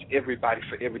charge everybody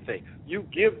for everything. You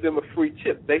give them a free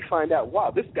tip. They find out,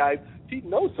 wow, this guy, he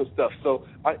knows some stuff. So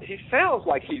he sounds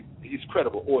like he's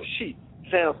credible, or she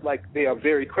sounds like they are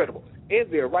very credible. And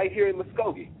they're right here in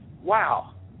Muskogee.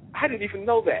 Wow, I didn't even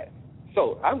know that.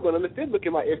 So I'm going to let them look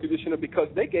at my air conditioner because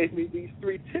they gave me these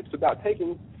 3 tips about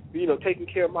taking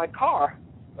care of my car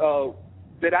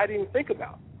that I didn't think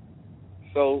about.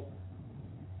 So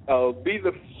be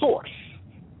the source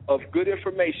of good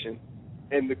information,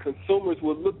 and the consumers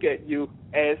will look at you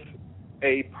as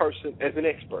a person, as an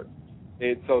expert.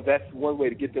 And so that's one way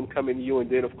to get them coming to you. And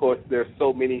then, of course, there's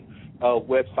so many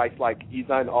websites like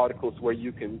Ezine Articles where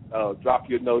you can drop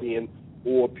your note in,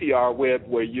 or PR Web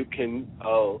where you can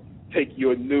take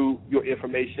your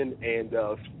information and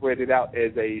spread it out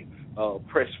as a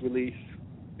press release,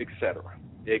 et cetera,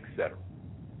 et cetera.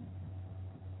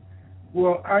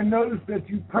 Well, I noticed that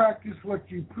you practice what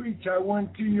you preach. I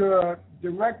went to your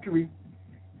directory,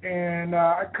 and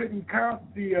I couldn't count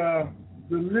the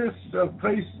list of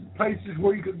places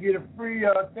where you could get a free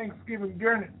Thanksgiving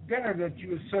dinner that you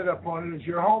had set up on it as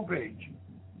your homepage.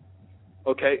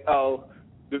 Okay.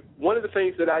 One of the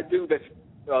things that I do that's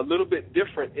a little bit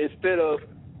different,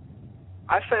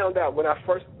 I found out when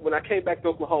I came back to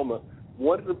Oklahoma,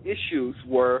 one of the issues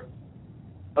were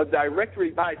a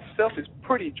directory by itself is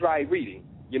pretty dry reading,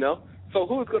 So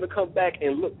who's going to come back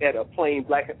and look at a plain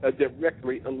a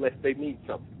directory unless they need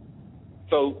something?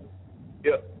 So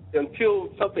until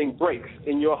something breaks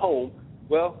in your home,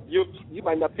 well, you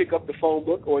might not pick up the phone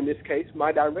book, or in this case,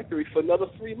 my directory, for another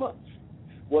 3 months.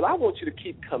 Well, I want you to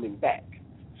keep coming back.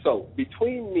 So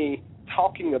between me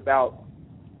talking about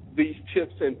these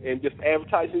tips and just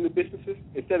advertising the businesses,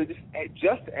 instead of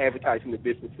just advertising the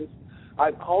businesses,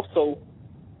 I'm also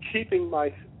keeping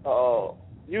my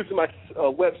using my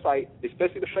website,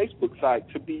 especially the Facebook side,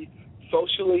 to be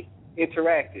socially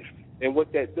interactive. And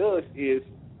what that does is,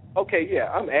 okay, yeah,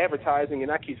 I'm advertising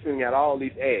and I keep sending out all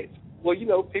these ads. Well, you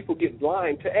know, people get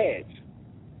blind to ads.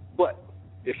 But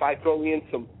if I throw in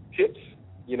some tips,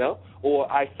 you know,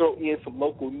 or I throw in some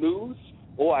local news,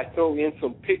 or I throw in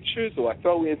some pictures, or I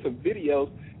throw in some videos,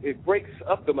 it breaks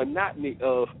up the monotony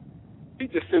of me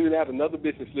just sending out another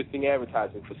business listing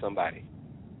advertising for somebody.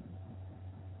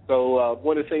 So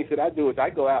one of the things that I do is I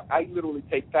go out, I literally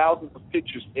take thousands of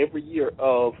pictures every year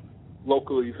of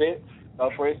local events.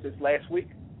 For instance, last week,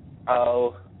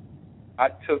 I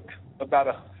took about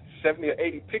 70 or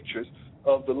 80 pictures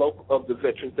of the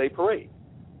Veterans Day Parade.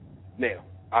 Now,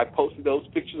 I posted those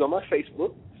pictures on my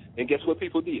Facebook, and guess what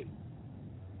people did?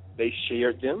 They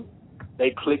shared them,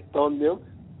 they clicked on them,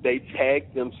 they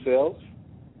tagged themselves,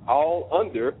 all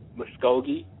under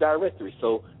Muskogee directory.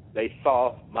 So they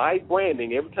saw my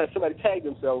branding. Every time somebody tagged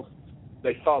themselves,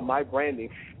 they saw my branding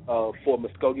for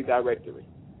Muskogee directory.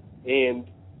 And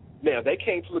now they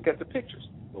came to look at the pictures.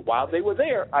 But while they were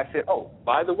there, I said, oh,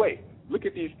 by the way, look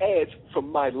at these ads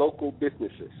from my local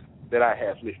businesses that I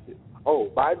have listed. Oh,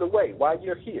 by the way, while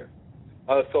you're here.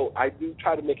 So I do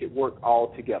try to make it work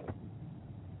all together.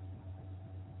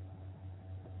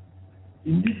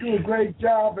 And you do a great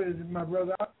job, my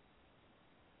brother.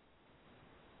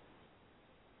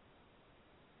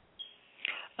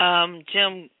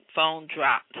 Jim phone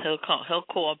dropped. He'll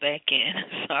call back in.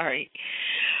 Sorry.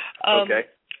 Okay.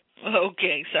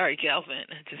 Okay, sorry, Calvin.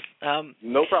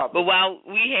 No problem. But while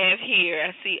we have here,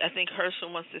 I think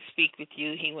Herschel wants to speak with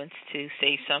you. He wants to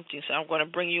say something, so I'm going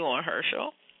to bring you on,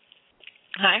 Herschel.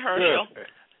 Hi, Herschel.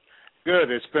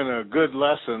 Good. It's been a good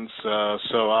lessons.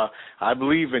 So I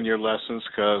believe in your lessons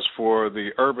because for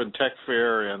the Urban Tech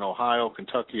Fair in Ohio,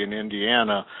 Kentucky, and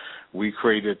Indiana, we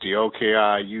created the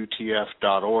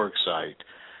OKIUTF.org site.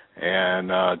 And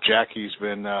Jackie's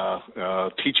been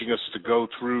teaching us to go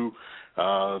through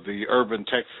the Urban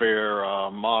Tech Fair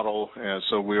model, and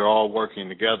so we're all working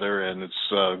together, and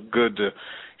it's good to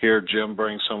hear Jim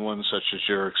bring someone such as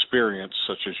your experience,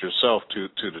 such as yourself, to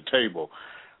the table.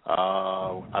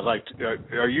 I'd like to,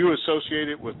 are you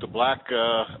associated with the Black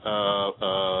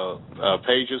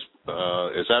Pages?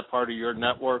 Is that part of your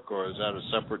network, or is that a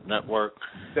separate network?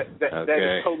 That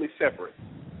is totally separate.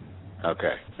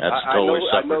 Okay, that's totally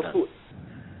separate.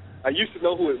 I used to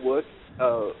know who it was,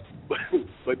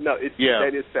 but no,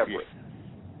 that is separate.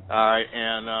 Yeah. All right,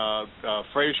 and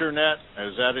FraserNet,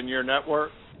 is that in your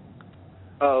network?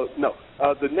 No.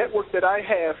 The network that I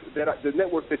have, the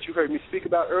network that you heard me speak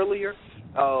about earlier,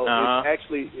 it's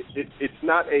actually it's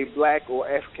not a Black or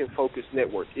African-focused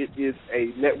network. It is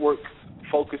a network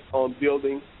focused on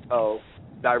building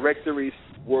directories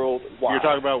worldwide. You're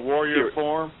talking about Warrior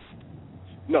Forum?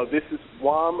 No, this is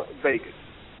WOM Vegas,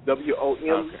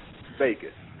 WOM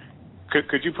Vegas.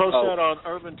 Could you post that on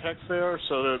Urban Tech Fair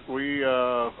so that we,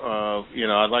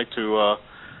 I'd like to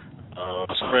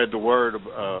spread the word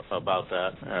about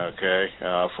that, okay,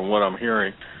 from what I'm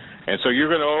hearing. And so you're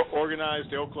going to organize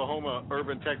the Oklahoma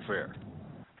Urban Tech Fair?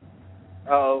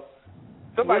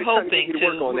 We're hoping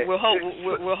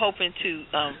we're hoping to,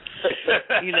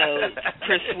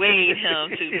 persuade him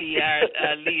to be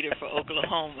our leader for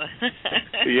Oklahoma.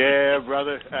 Yeah,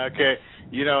 brother. Okay.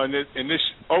 And this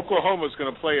Oklahoma is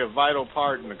going to play a vital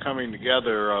part in the coming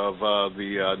together of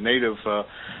the Native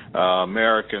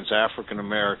Americans, African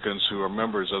Americans who are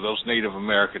members of those Native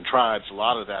American tribes. A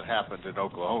lot of that happened in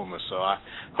Oklahoma, so I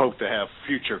hope to have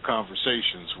future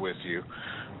conversations with you.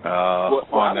 I'm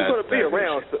going to be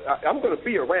around. I'm going to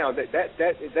be around. That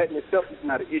in itself is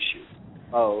not an issue.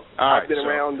 I've been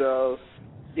around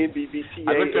NBBTA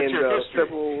and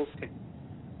several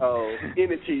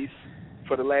entities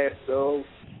for the last,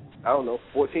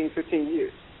 14, 15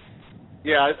 years.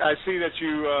 Yeah, I see that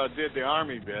you did the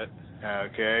Army bit,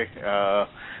 okay,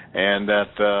 and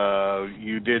that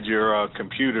you did your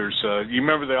computers. You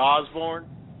remember the Osborne?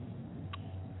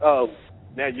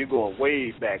 Now you're going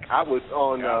way back. I was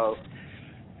on.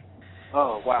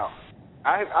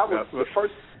 I was the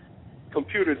first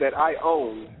computer that I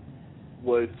owned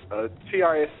was a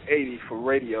TRS-80 from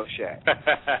Radio Shack.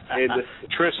 And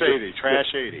Trash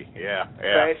 80, yeah.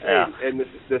 Trash 80, and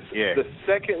the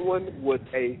second one was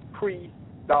a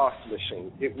pre-DOS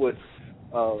machine. It was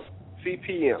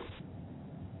CPM.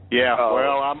 Yeah,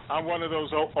 well, I'm one of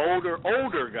those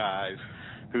older guys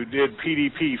who did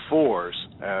PDP-4s,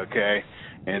 okay,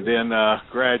 and then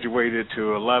graduated to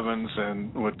 11s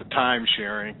and with the time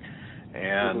sharing,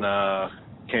 and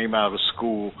came out of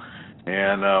school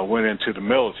and went into the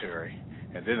military,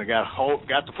 and then I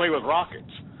got to play with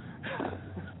rockets.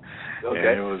 Okay.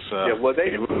 And it was,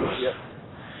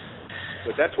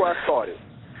 but that's where I started.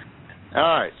 All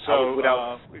right. So,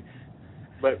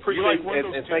 but appreciate like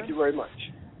and thank you very much.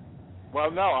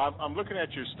 Well, no, I'm looking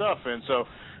at your stuff, and so,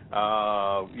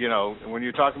 when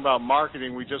you're talking about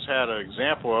marketing, we just had an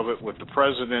example of it with the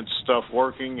president's stuff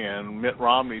working and Mitt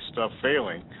Romney's stuff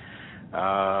failing.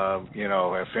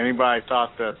 If anybody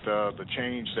thought that the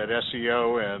change that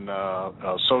SEO and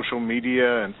social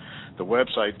media and the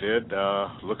website did,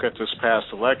 look at this past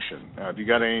election. Do you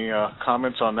got any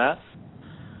comments on that?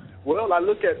 Well, I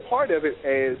look at part of it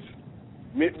as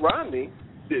Mitt Romney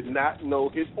did not know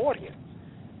his audience.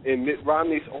 And Mitt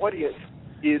Romney's audience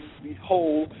is the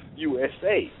whole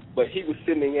USA. But he was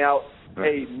sending out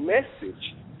a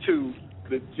message to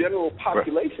the general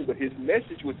population, but his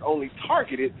message was only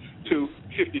targeted to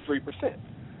 53%.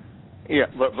 Yeah,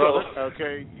 but brother,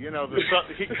 okay,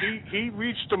 he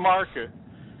reached a market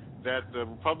that the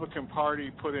Republican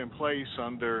Party put in place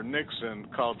under Nixon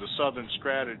called the Southern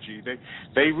Strategy.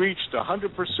 They reached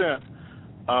 100%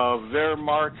 of their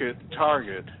market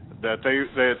target that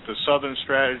the Southern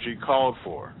Strategy called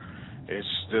for. It's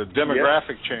the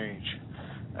demographic change.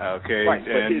 Okay, right,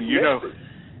 and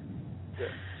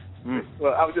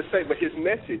Well, I was just saying, but his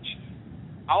message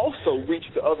also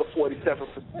reached the other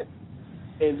 47%.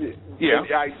 And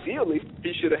ideally,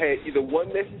 he should have had either one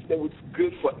message that was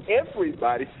good for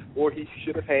everybody, or he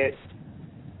should have had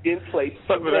in place.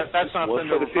 But that's not been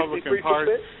the Republican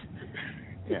Party.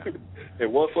 Yeah.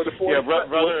 And one for the 40. Yeah,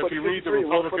 brother, if you read the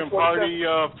Republican Party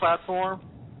platform,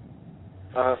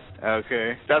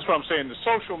 okay, that's what I'm saying. The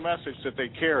social message that they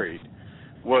carried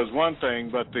was one thing,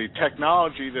 but the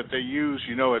technology that they used,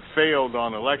 it failed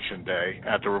on Election Day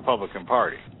at the Republican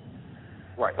Party.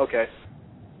 Right, okay.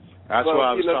 That's what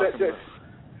I was talking about.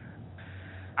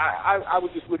 I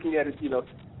was just looking at it,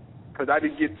 because I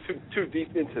didn't get too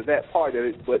deep into that part of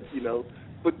it, but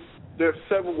there are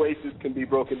several ways this can be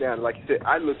broken down. Like you said,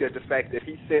 I looked at the fact that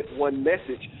he sent one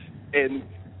message, and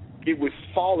it was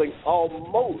falling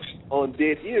almost on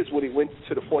dead ears when it went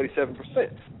to the 47%.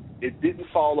 It didn't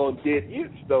fall on dead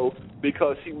ears, though,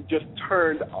 because he just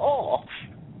turned off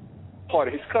part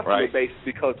of his customer base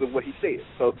because of what he said.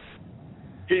 So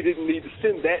he didn't need to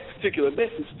send that particular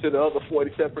message to the other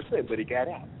 47%, but he got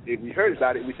out. And we heard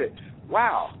about it, and we said,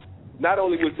 wow, not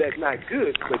only was that not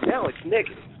good, but now it's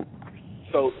negative.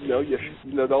 So,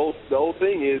 the old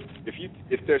thing is,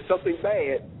 if there's something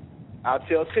bad, I'll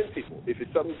tell 10 people. If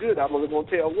it's something good, I'm only going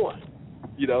to tell one.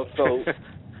 So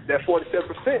that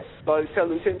 47% started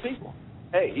telling 10 people,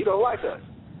 hey, he don't like us.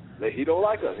 He don't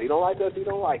like us. He don't like us. He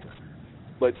don't like us.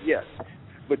 But yes,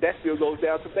 that still goes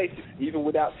down to basics, even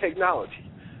without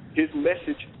technology. His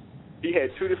message, he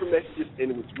had two different messages,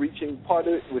 and part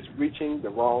of it was reaching the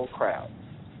wrong crowd.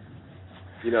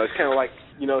 It's kind of like,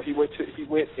 he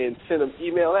went and sent an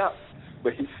email out,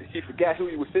 but he forgot who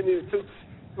he was sending it to.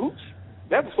 Oops,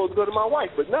 that was supposed to go to my wife,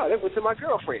 but no, that went to my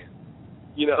girlfriend.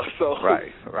 So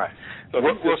right. So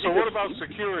what about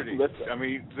security? I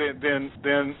mean, then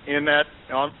in that,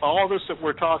 on all this that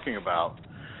we're talking about,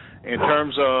 in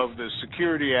terms of the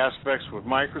security aspects, with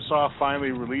Microsoft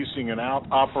finally releasing an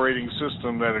operating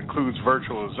system that includes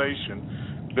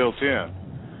virtualization built in,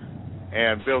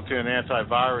 and built-in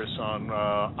antivirus on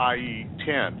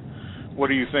IE10. What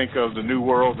do you think of the new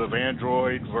world of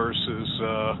Android versus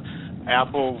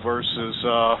Apple versus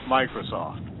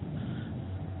Microsoft?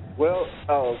 Well,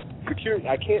 security,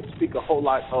 I can't speak a whole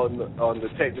lot on the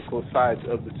technical side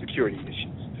of the security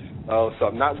issues. So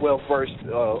I'm not well versed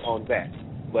on that.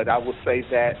 But I will say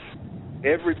that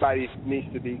everybody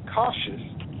needs to be cautious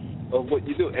of what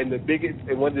you do. And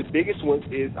one of the biggest ones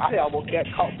is I almost got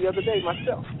caught the other day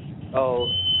myself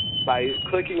by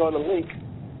clicking on a link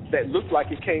that looked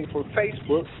like it came from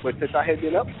Facebook, but since I had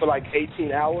been up for like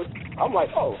 18 hours, I'm like,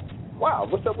 oh, wow,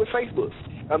 what's up with Facebook?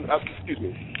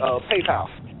 PayPal.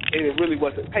 And it really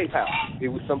wasn't PayPal. It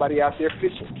was somebody out there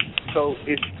fishing. So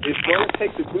it's going to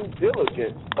take the due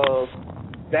diligence of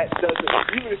that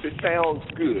even if it sounds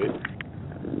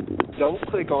good, don't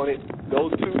click on it. Go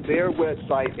to their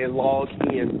website and log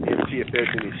in and see if there's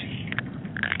an issue.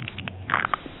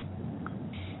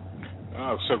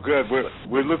 Oh, so good.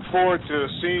 We look forward to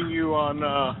seeing you on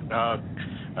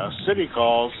city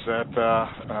calls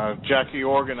that Jackie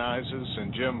organizes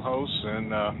and Jim hosts,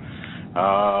 and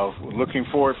looking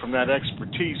forward from that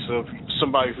expertise of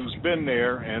somebody who's been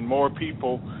there, and more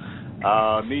people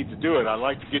need to do it. I'd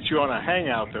like to get you on a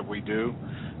hangout that we do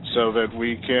so that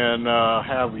we can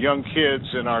have young kids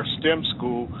in our STEM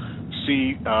school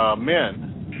see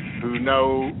men who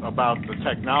know about the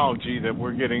technology that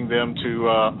we're getting them to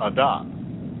adopt.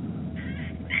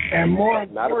 And more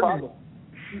Not a problem.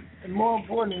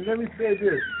 importantly, let me say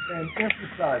this and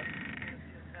emphasize it,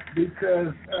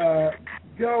 because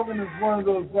Kelvin is one of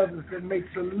those brothers that makes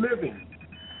a living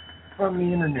from the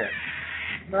internet.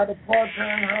 It's not a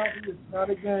part-time hobby. It's not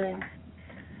a game.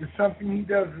 It's something he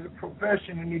does as a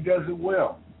profession, and he does it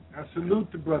well. I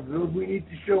salute the brother. We need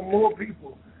to show more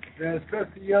people, that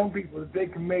especially young people, that they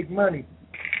can make money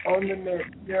on the net,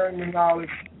 sharing the knowledge,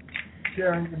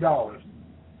 sharing the dollars.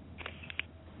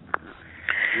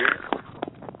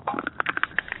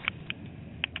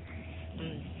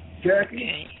 Jackie?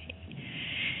 Okay.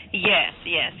 Yes.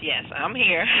 I'm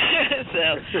here.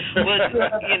 So,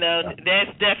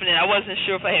 that's definite. I wasn't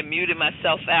sure if I had muted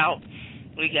myself out.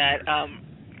 We got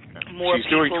more She's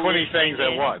people doing 20 things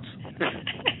at once.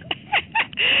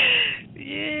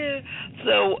 Yeah.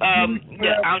 So I'm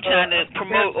trying to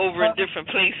promote over in different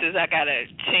places. I got to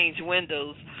change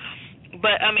windows.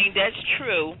 But, I mean, that's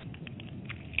true.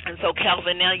 And so,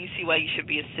 Calvin, now you see why you should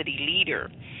be a city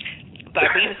leader. By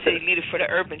being a city leader for the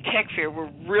Urban Tech Fair, we're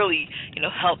really,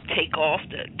 help take off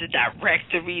the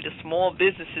directory, the small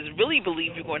businesses. Really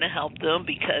believe you're going to help them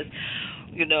because,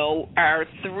 our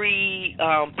three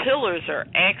pillars are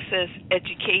access,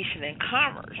 education, and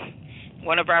commerce.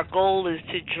 One of our goals is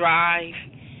to drive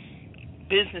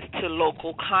business to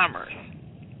local commerce.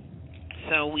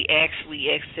 So we actually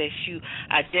you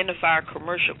identify a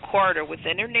commercial corridor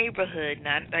within their neighborhood,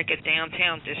 not like a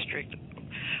downtown district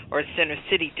or a center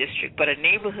city district, but a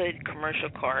neighborhood commercial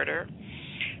corridor,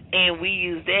 and we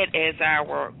use that as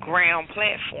our ground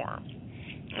platform.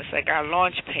 It's like our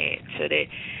launch pad, so that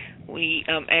we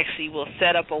actually will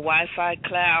set up a Wi-Fi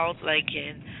cloud like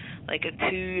a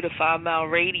 2 to 5 mile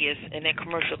radius in that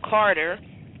commercial corridor,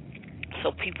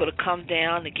 so people to come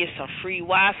down to get some free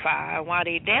Wi-Fi. While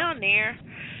they're down there,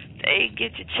 they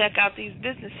get to check out these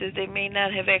businesses they may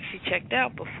not have actually checked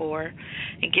out before,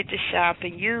 and get to shop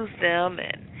and use them.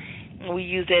 And we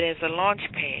use that as a launch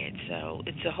pad. So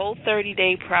it's a whole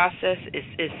 30-day process.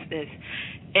 It's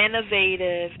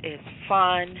innovative. It's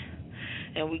fun.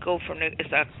 And we go from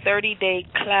it's a 30-day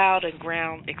cloud and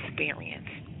ground experience.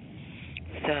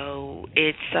 So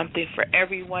it's something for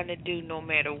everyone to do, no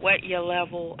matter what your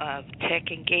level of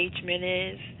tech engagement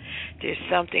is. There's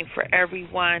something for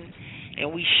everyone,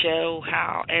 and we show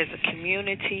how, as a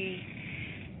community,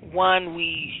 one,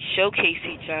 we showcase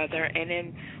each other, and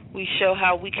then we show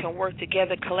how we can work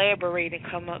together, collaborate, and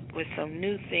come up with some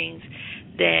new things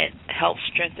that help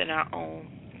strengthen our own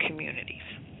communities.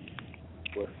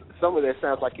 Well, some of that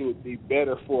sounds like it would be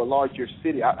better for a larger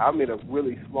city. I'm in a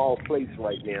really small place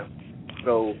right now.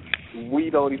 So we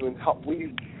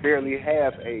barely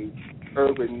have a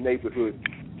urban neighborhood.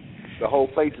 The whole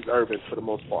place is urban for the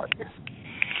most part.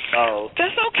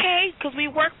 That's okay, because we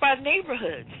work by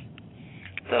neighborhoods.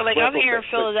 So, I'm here in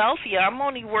Philadelphia. I'm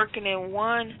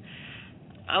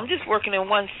just working in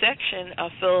one section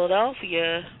of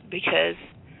Philadelphia because,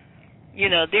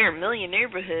 there are a million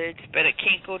neighborhoods, but I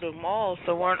can't go to them all,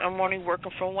 so I'm only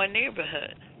working from one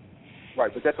neighborhood.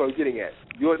 Right, but that's what I'm getting at.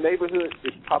 Your neighborhood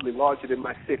is probably larger than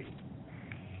my city.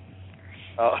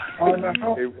 Don't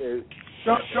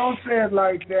say it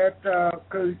like that,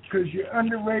 because you're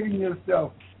underrating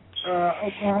yourself.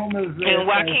 Oklahoma is. And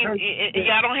why can't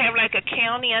y'all don't have like a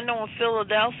county? I know in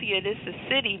Philadelphia this is a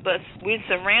city, but we're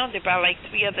surrounded by like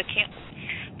 3 other counties.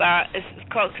 It's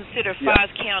considered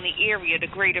 5-county area, the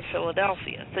Greater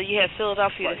Philadelphia. So you have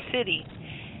Philadelphia the city,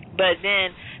 but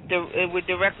then we're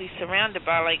directly surrounded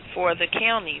by like 4 other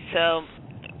counties. So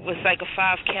it's like a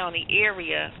 5-county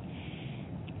area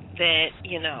that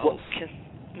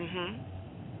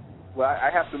Well, I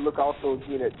have to look also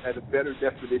again at a better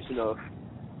definition of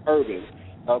urban,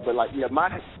 but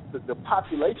the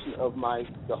population of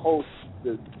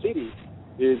the city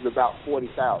is about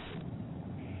 40,000,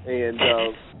 and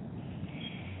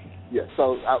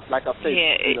so like I said,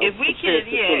 if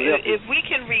we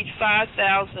can reach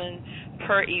 5,000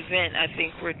 per event, I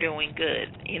think we're doing good.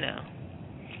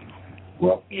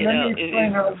 Well, let me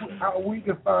explain how we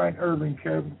define urban,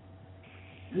 Kevin.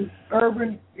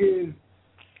 Urban is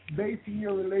basing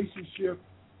your relationship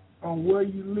on where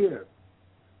you live,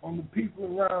 on the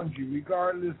people around you,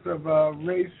 regardless of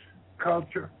race,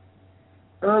 culture.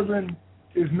 Urban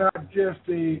is not just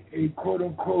a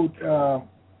quote-unquote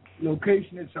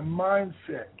location. It's a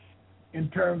mindset in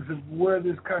terms of where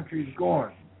this country is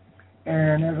going.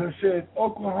 And as I said,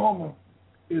 Oklahoma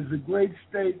is a great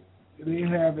state. They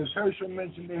have, as Herschel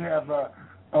mentioned, they have a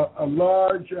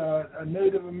large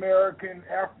Native American,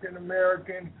 African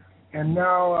American, and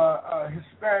now a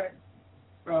Hispanic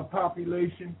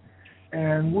population.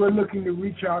 And we're looking to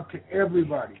reach out to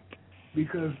everybody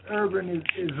because urban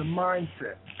is a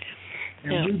mindset.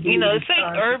 And we you know, it's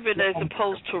think urban as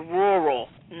opposed to rural,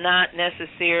 not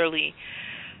necessarily.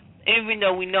 Even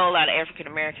though we know a lot of African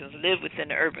Americans live within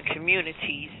the urban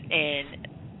communities, and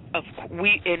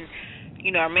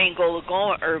our main goal of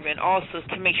going urban also is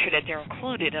to make sure that they're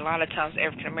included. A lot of times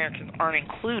African Americans aren't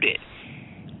included,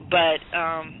 but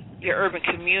your urban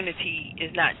community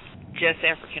is not just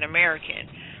African American.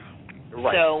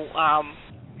 Right.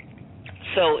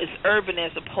 So it's urban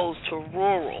as opposed to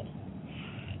rural.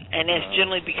 And that's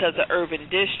generally because the urban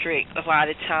district, a lot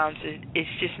of times,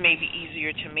 it's just maybe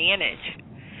easier to manage.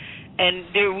 And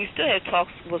we still have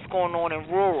talks what's going on in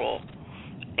rural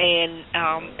and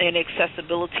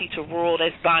accessibility to rural.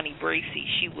 That's Bonnie Bracey.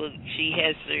 She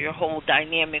has your whole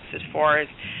dynamics as far as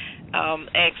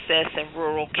access in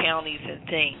rural counties and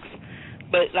things.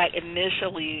 But like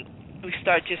initially, we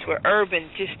start just with urban,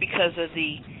 just because of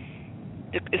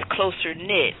it's closer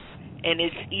knit and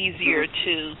it's easier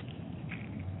to.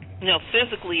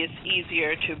 Physically it's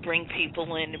easier to bring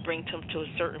people in, to bring them to a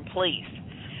certain place,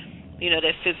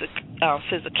 that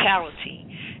physicality.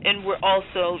 And we're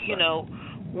also,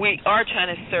 we are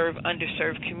trying to serve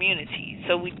underserved communities.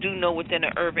 So we do know within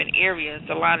the urban areas,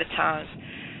 a lot of times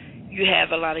you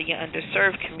have a lot of your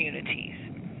underserved communities.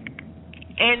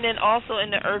 And then also in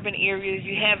the urban areas,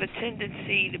 you have a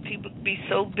tendency to people be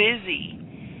so busy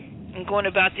and going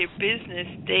about their business,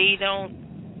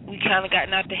 we kind of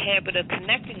gotten out the habit of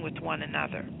connecting with one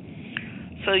another.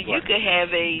 So you could have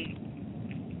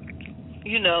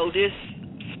this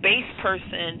space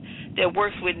person that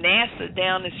works with NASA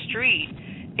down the street,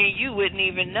 and you wouldn't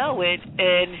even know it,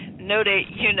 and know that,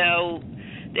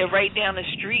 that right down the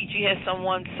street you have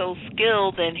someone so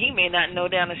skilled, and he may not know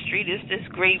down the street is this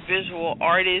great visual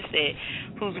artist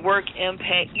whose work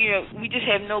impact, we just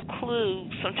have no clue.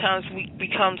 Sometimes we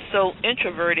become so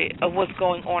introverted of what's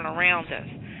going on around us.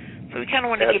 So we kind of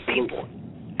want to get people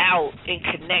out and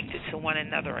connected to one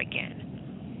another again.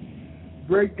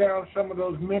 Break down some of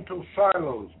those mental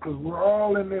silos, because we're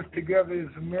all in this together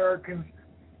as Americans.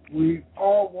 We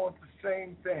all want the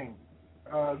same thing: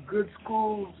 good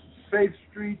schools, safe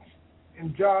streets,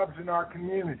 and jobs in our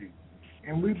community.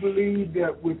 And we believe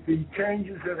that with the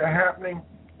changes that are happening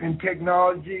in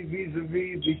technology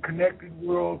vis-a-vis the connected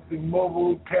world, the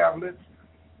mobile tablets,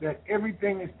 that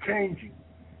everything is changing.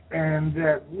 And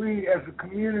that we as a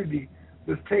community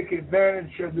must take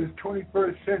advantage of this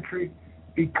 21st century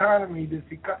economy, this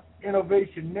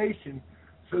innovation nation,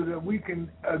 so that we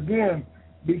can, again,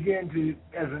 begin to,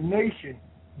 as a nation,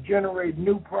 generate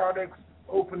new products,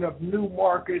 open up new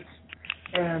markets,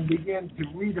 and begin to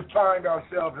redefine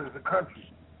ourselves as a country.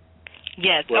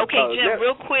 Yes. Okay, Jim,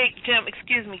 real quick. Jim,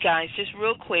 excuse me, guys, just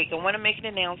real quick. I want to make an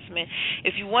announcement.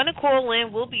 If you want to call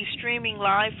in, we'll be streaming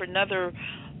live for another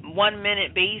 1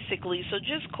 minute, basically. So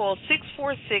just call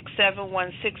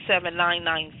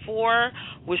 646-716-7994.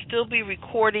 We'll still be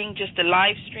recording. Just the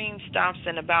live stream stops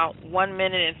in about 1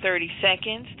 minute and 30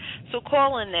 seconds. So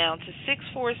call in now to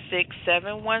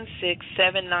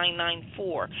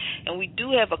 646-716-7994. And we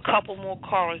do have a couple more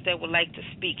callers that would like to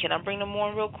speak. Can I bring them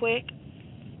on real quick?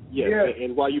 Yes,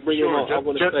 and while you bring them on, I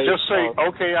want to say... Just say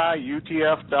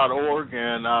okiutf.org,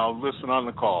 and I'll listen on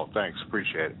the call. Thanks.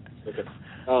 Appreciate it. Okay.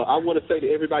 I want to say to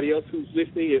everybody else who's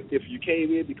listening, if you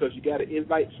came in because you got an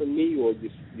invite from me or you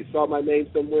saw my name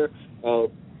somewhere,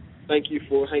 thank you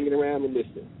for hanging around and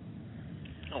listening.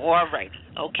 All right.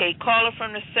 Okay, caller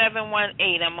from the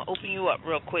 718. I'm going to open you up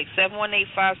real quick.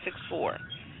 718-564.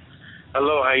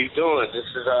 Hello, how you doing? This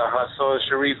is Hassan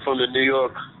Sharif from the New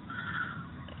York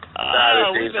side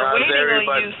of things. We've been waiting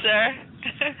on you, sir.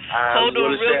 Hold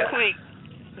on real quick.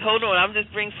 Hold on. I'm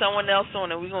just bring someone else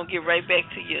on, and we're going to get right back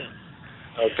to you.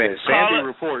 Okay, Sandy,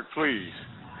 report, please.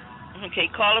 Okay,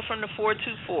 caller from the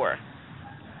 424.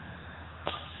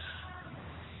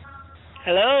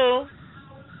 Hello?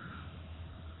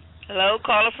 Hello,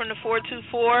 caller from the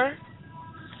 424.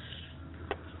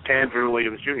 Andrew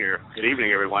Williams Jr. Good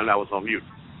evening, everyone. I was on mute.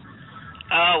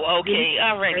 Oh, okay.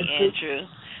 All righty, Andrew.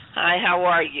 Hi, how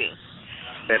are you?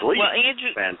 At least. Well,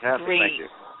 Andrew, fantastic. Great. Thank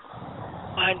you.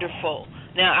 Wonderful.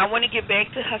 Now, I want to get back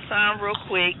to Hassan real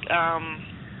quick.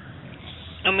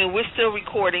 We're still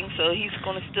recording, so he's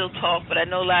going to still talk, but I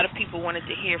know a lot of people wanted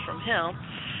to hear from him.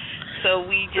 So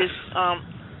we just,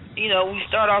 we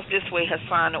start off this way,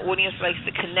 Hassan. The audience likes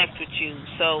to connect with you.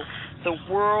 So the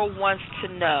world wants to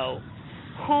know,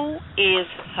 who is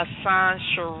Hassan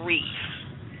Sharif?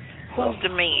 Who's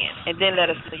the man? And then let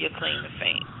us know your claim to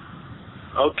fame.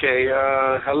 Okay.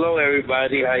 Hello,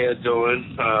 everybody. How you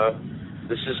doing?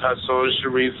 This is Hassan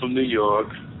Sharif from New York.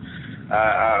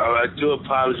 I do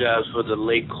apologize for the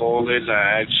late calling.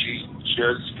 I actually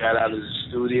just got out of the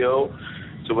studio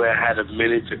to where I had a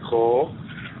minute to call.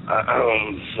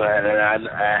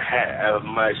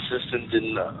 My assistant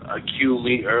didn't cue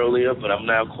me earlier, but I'm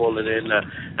now calling in,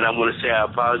 and I'm going to say I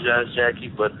apologize, Jackie,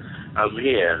 but I'm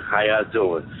here. How y'all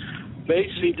doing?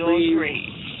 Basically, doing great.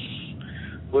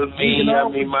 With me,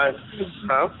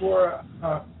 for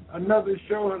another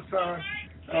show, Hassan,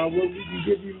 where we can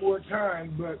give you more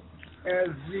time, but as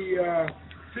the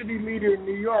city leader in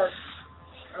New York,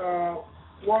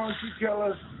 why don't you tell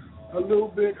us a little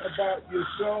bit about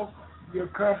yourself, your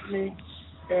company,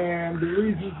 and the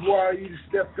reasons why you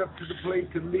stepped up to the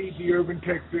plate to lead the Urban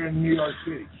Tech Fair in New York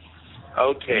City.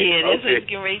 Okay. Yeah, this is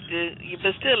great.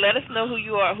 But still, let us know who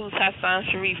you are. Who's Hassan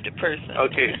Sharif, the person?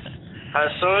 Okay.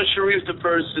 Hassan Sharif, the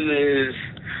person, is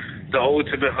the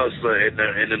ultimate hustler in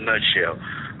a nutshell.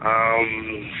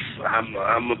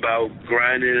 I'm about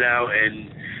grinding it out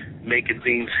and making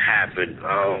things happen.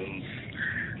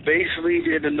 Basically,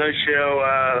 in a nutshell,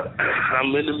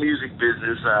 I'm in the music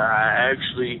business. I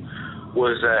actually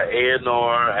was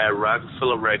A&R at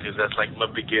Rockefeller Records. That's like my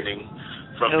beginning,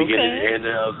 from beginning to end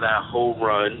of that whole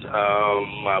run.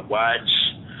 I watched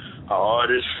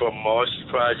artists from Marcy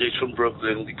Projects from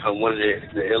Brooklyn become one of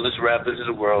the illest rappers in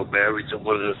the world, married to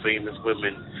one of the famous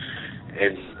women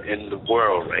in the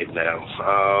world right now.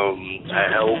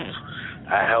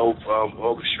 I help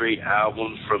orchestrate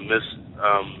albums from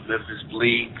Memphis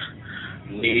Bleak,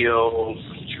 Neo,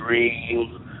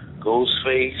 Dream,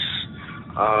 Ghostface,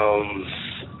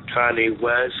 Kanye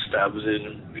West. I was in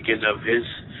the beginning of his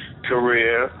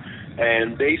career,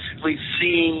 and basically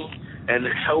seeing and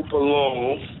help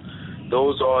along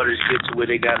those artists get to where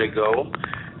they got to go,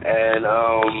 and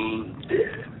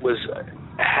was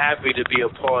happy to be a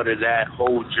part of that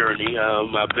whole journey.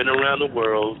 I've been around the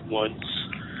world once,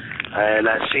 and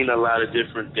I've seen a lot of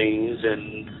different things,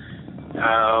 and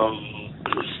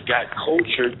got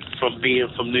cultured from being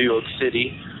from New York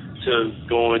City to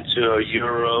going to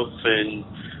Europe and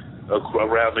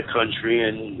around the country,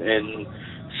 and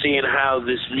seeing how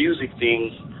this music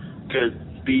thing could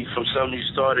be from something you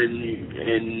started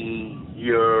in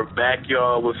your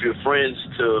backyard with your friends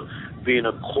to being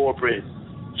a corporate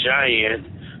giant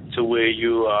to where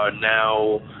you are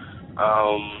now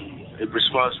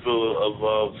responsible of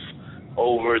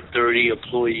over 30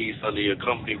 employees under your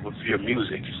company with your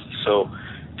music. So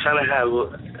kind of have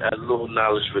a little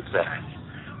knowledge with that.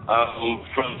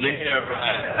 From there,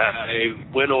 I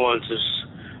went on to,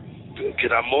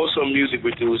 because I'm also a music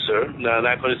producer. Now, I'm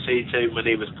not going to tell you my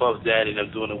name is Puff Daddy and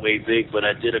I'm doing it way big, but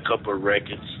I did a couple of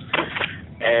records.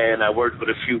 And I worked with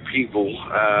a few people.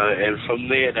 And from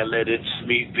there, that led into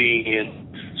me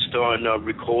starting a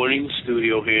recording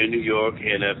studio here in New York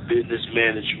and a business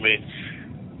management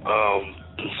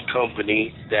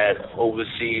company that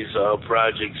oversees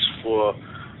projects for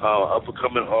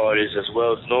up-and-coming artists as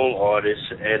well as known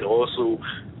artists, and also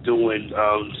doing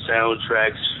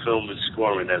soundtracks, film, and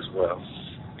scoring as well.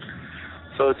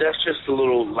 So that's just a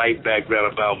little light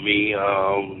background about me.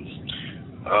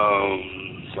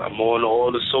 I'm on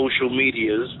all the social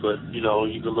medias, but, you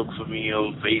can look for me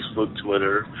on Facebook,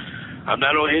 Twitter. I'm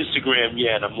not on Instagram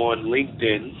yet. I'm on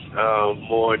LinkedIn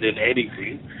more than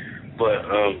anything. But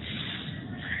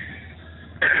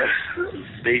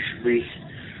basically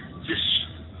just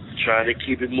trying to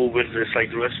keep it moving just like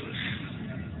the rest of us.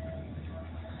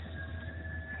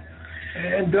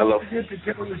 And don't forget to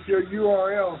tell us your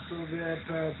URL so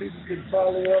that people can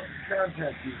follow up and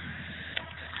contact you.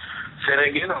 Say that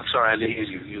again? I'm sorry, I didn't hear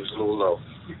you. You was a little low.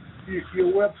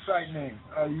 Your website name,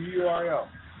 your URL.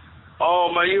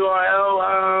 Oh, my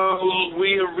URL,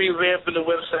 we are revamping the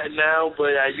website now,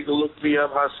 but you can look me up,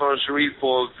 Hassan Sharif,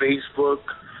 on Facebook,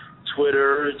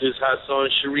 Twitter, just Hassan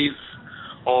Sharif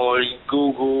on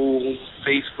Google,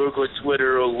 Facebook, or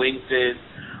Twitter, or LinkedIn.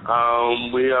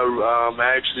 We are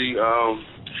actually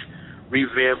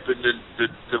revamping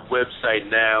the website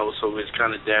now, so it's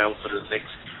kind of down for the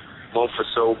next month or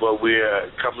so, but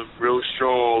we're coming real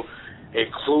strong,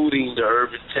 including the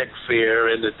Urban Tech Fair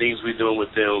and the things we're doing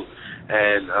with them.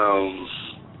 And I'm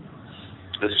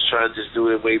just trying to do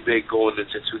it way big going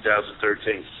into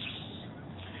 2013.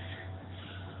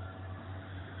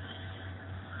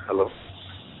 Hello?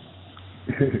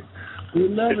 We're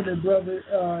loving it, brother.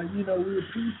 We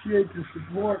appreciate the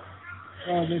support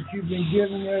that you've been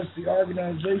giving us, the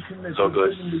organization that you're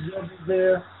putting together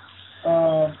there.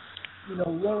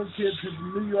 Relative to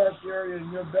the New York area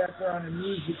and your background in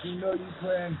music, we know you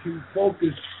plan to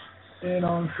focus in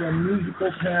on some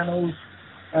musical panels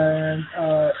and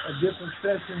different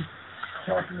sessions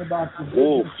talking about the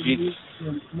Whoa, business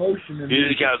and promotion. You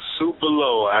just got super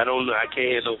low. I don't know. I can't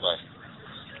hear nobody.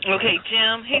 Okay,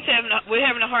 Jim, we're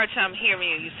having a hard time hearing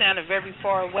you. You sounded very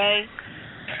far away.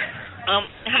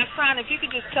 Hassan, if you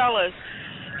could just tell us,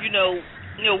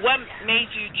 what made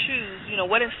you choose,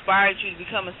 what inspired you to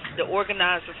become the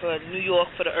organizer for New York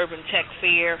for the Urban Tech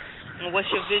Fair, and what's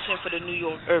your vision for the New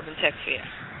York Urban Tech Fair?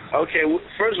 Okay,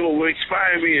 first of all, what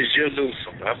inspired me is Jim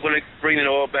Neusom. I'm going to bring it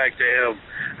all back to him.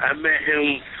 I met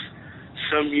him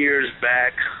some years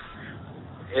back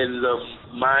in the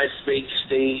MySpace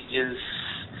stages,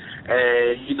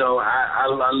 and,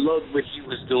 I loved what he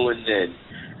was doing then.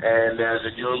 And as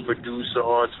a young producer,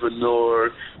 entrepreneur,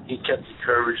 he kept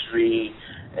encouraging me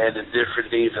and the different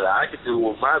things that I could do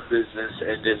with my business,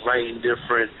 and then writing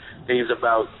different things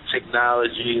about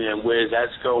technology and where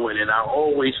that's going. And I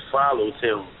always followed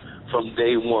him from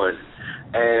day one.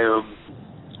 And,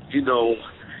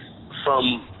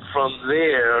 from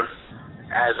there,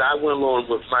 as I went along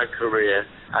with my career,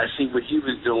 I see what he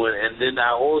was doing, and then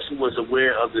I also was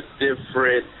aware of the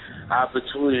different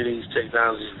opportunities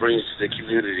technology brings to the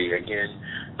community. Again,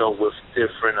 with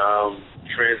different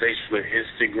translations with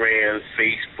Instagram,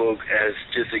 Facebook as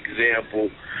just example.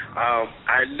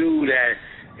 I knew that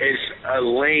it's a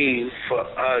lane for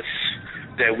us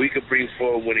that we could bring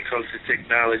forward when it comes to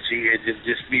technology, and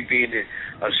just me being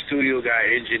a studio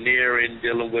guy, engineering,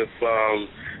 dealing with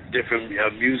different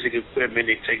music equipment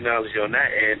and technology on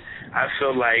that end. I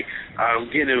feel like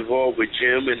getting involved with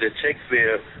Jim and the Tech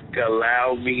Fair could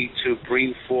allow me to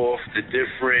bring forth the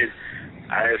different,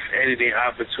 if anything,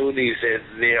 opportunities that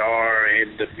there are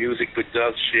in the music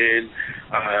production,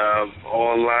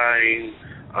 online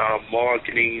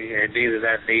marketing, and things of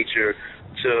that nature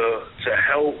to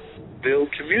help build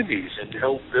communities and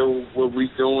help build what we're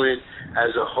doing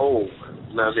as a whole,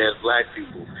 as Black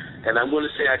people. And I'm going to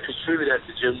say I contribute that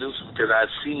to Jim Neusom because I've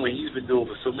seen what he's been doing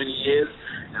for so many years,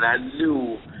 and I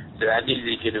knew that I needed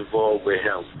to get involved with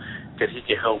him because he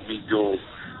can help me do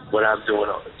what I'm doing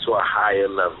to a higher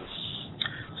level.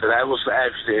 So that was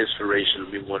actually the inspiration of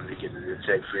me wanting to get into the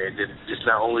Tech Fair. And then just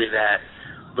not only that,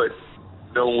 but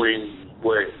knowing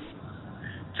what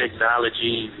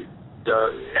technology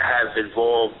has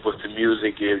involved with the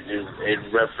music in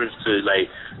reference to like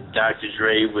Dr.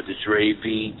 Dre with the Dre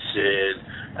beats and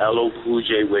LL Cool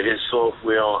J with his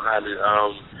software on how to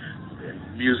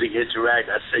music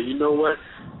interact. I say, you know what?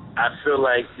 I feel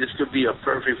like this could be a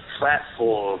perfect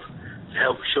platform to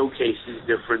help showcase these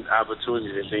different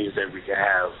opportunities and things that we can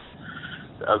have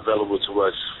available to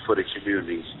us for the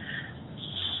communities.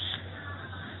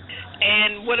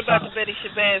 And what about the Betty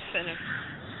Shabazz Center?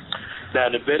 Now,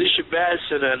 the Betty Shabazz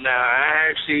Center,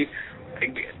 that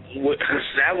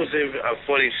was a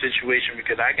funny situation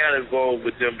because I got involved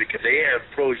with them because they had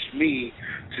approached me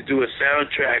to do a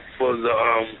soundtrack for the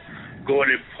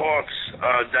Gordon Parks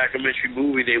documentary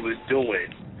movie they was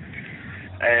doing.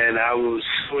 And I was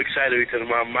so excited because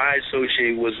my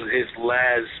associate was his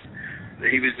last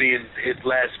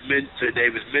mentor.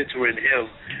 They was mentoring him,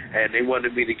 and they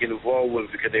wanted me to get involved with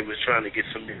it because they was trying to get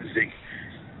some music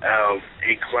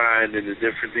inclined and the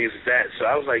different things like that. So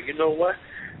I was like, you know what?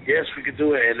 Yes, we could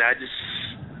do it. And I just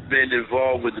been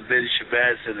involved with the Betty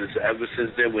Shabazz Center ever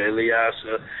since then with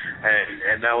Eliasa,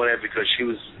 and not only that because she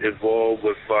was involved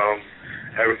with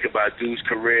Erykah Badu's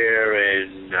career,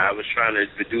 and I was trying to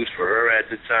produce for her at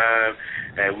the time,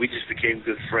 and we just became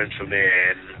good friends from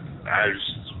there, and I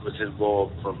was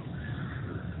involved from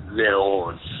there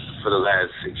on for the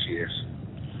last 6 years.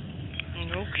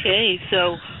 Okay,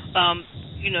 so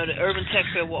the Urban Tech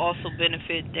Fair will also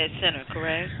benefit that center,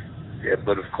 correct? Yeah,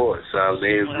 but of course,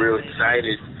 they're real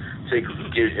excited to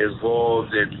get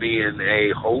involved in being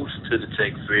a host to the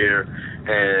Tech Fair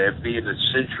and being the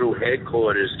central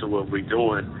headquarters to what we're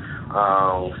doing.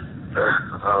 I'm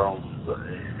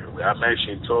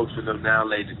actually in talks with them now.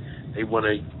 They want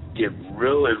to get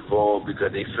real involved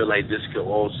because they feel like this could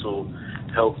also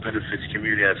help benefit the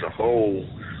community as a whole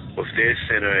with their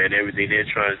center and everything they're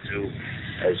trying to do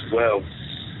as well.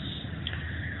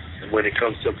 And when it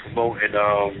comes to promoting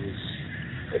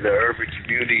the urban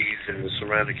communities and the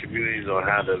surrounding communities on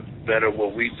how to better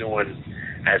what we're doing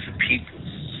as a people.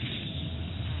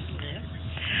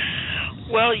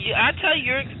 Well, I tell you,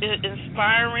 you're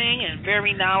inspiring and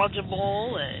very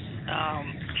knowledgeable, and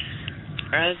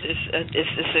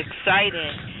it's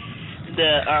exciting.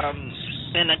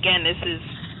 And again, this is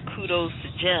kudos to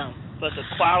Jim for the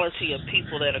quality of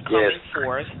people that are coming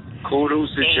forth.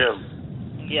 Kudos to Jim.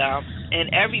 Yeah,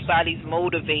 and everybody's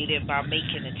motivated by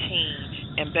making a change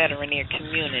and bettering their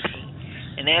community,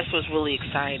 and that's what's really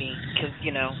exciting because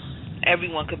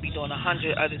everyone could be doing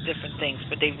 100 other different things,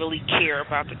 but they really care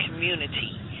about the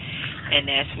community, and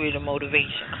that's where the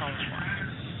motivation comes from.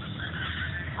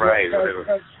 Right.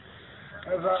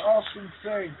 As I often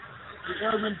say, the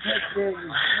Urban Tech Fair is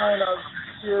born out of the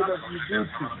spirit of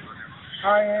Ubuntu.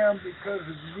 I am because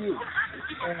of you.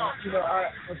 And,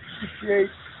 I appreciate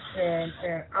and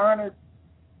honored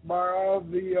by all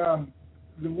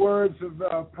the words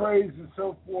of praise and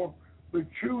so forth. But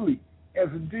truly, as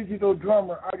a digital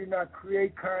drummer, I do not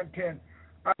create content.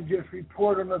 I just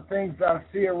report on the things I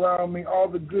see around me, all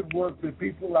the good work that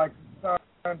people like Son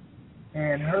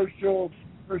and Herschel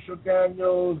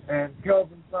Daniels and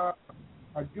Kelvin Brown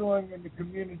are doing in the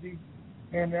community.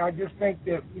 And I just think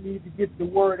that we need to get the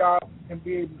word out and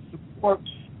be able to support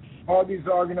all these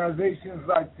organizations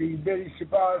like the Betty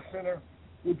Shabazz Center,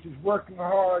 which is working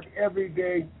hard every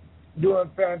day, doing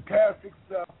fantastic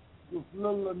stuff with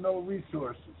little or no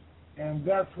resources. And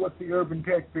that's what the Urban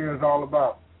Tech Fair is all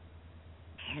about.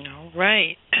 All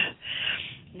right.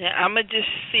 Now, I'm going to just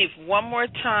see if one more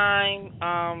time,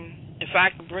 if I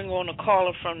can bring on a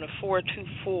caller from the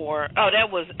 424. Oh,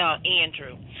 that was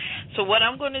Andrew. So what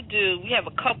I'm going to do, we have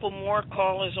a couple more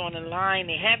callers on the line.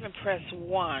 They haven't pressed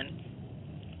 1.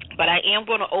 But I am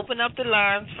going to open up the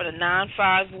lines for the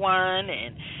 951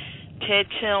 and Ted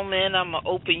Tillman. I'm going to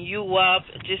open you up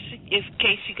just in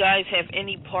case you guys have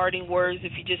any parting words.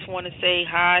 If you just want to say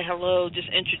hi, hello, just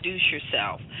introduce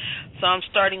yourself. So I'm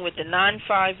starting with the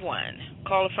 951.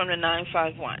 Caller from the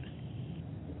 951.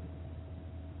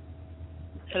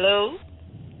 Hello?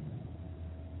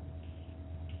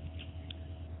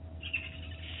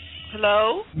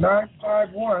 Hello?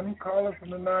 951, caller from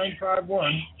the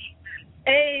 951.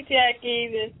 Hey, Jackie.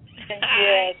 This is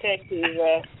Tech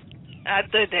Diva. I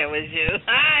thought that was you.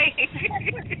 Hi.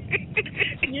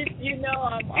 you know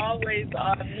I'm always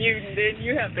on mute, and then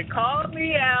you have to call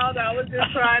me out. I was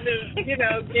just trying to, give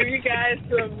you guys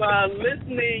some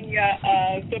listening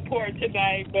support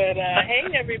tonight. But hey,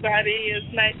 everybody,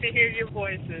 it's nice to hear your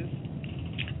voices.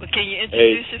 Well, can you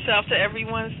introduce yourself to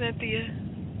everyone, Cynthia?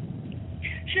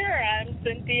 Sure, I'm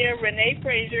Cynthia Renee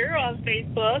Frazier on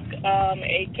Facebook,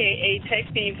 a.k.a.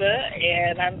 Tech Diva,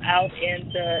 and I'm out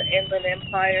in the Inland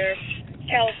Empire,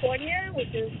 California,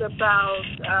 which is about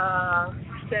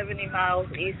 70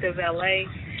 miles east of L.A.,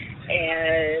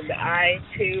 and I,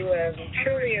 too, am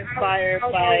truly inspired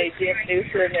by Jim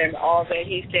Neusom and all that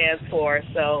he stands for,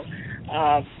 so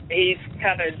he's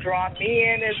kind of drawn me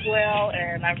in as well,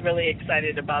 and I'm really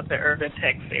excited about the Urban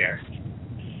Tech Fair.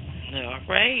 All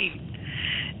right.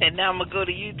 And now I'm going to go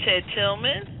to you, Ted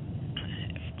Tillman.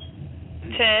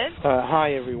 Ted?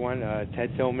 Hi, everyone.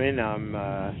 Ted Tillman. I'm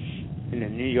in the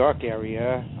New York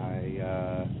area.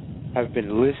 I have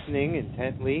been listening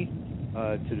intently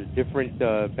to the different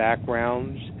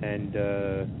backgrounds and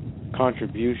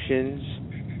contributions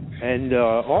and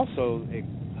also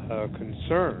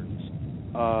concerns.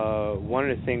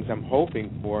 One of the things I'm hoping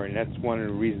for, and that's one of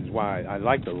the reasons why I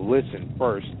like to listen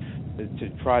first, to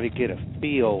try to get a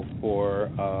feel for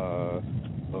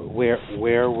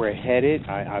where we're headed.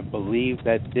 I believe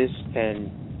that this can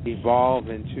evolve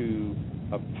into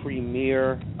a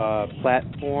premier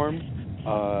platform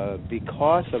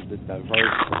because of the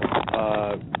diverse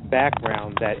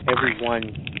background that everyone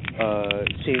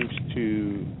seems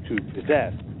to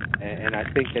possess. And I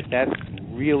think that that's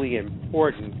really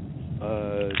important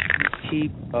to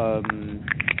keep,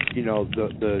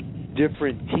 the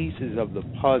different pieces of the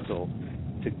puzzle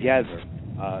together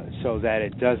so that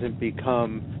it doesn't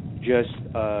become just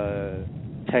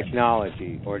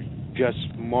technology or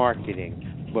just marketing,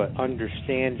 but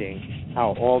understanding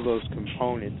how all those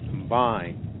components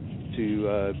combine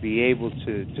to be able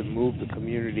to move the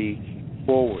community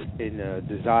forward in a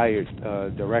desired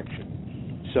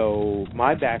direction. So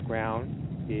my background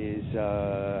is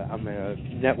I'm a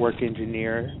network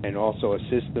engineer and also a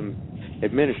system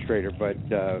administrator, but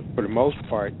for the most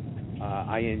part,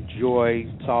 I enjoy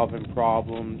solving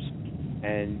problems,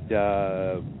 and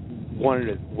one of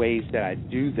the ways that I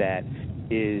do that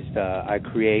is I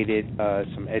created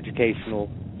some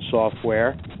educational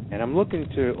software, and I'm looking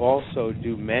to also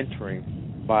do mentoring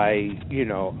by,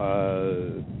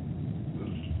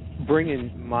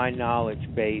 bringing my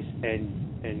knowledge base and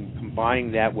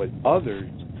combining that with others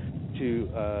to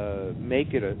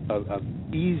make it a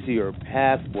easier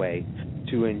pathway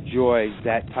to enjoy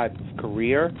that type of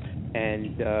career.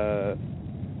 And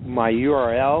my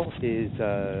URL is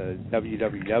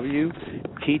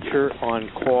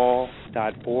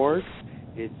www.teacheroncall.org.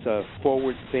 It's a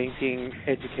forward-thinking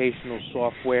educational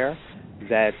software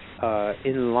that's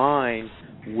in line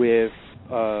with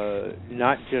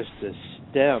not just the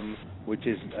STEM, which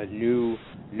is a new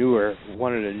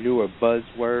one of the newer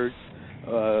buzzwords,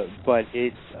 but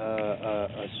it's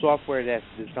a software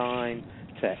that's designed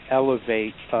to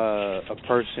elevate a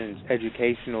person's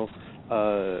educational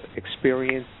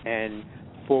experience and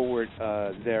forward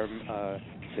them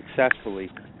successfully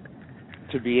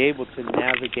to be able to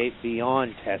navigate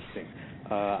beyond testing.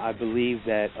 I believe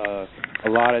that a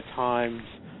lot of times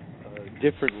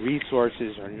different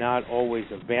resources are not always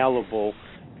available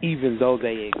even though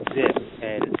they exist.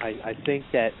 And I think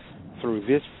that through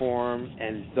this forum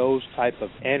and those type of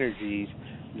energies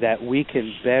that we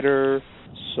can better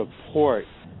support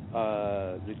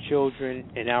the children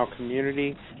in our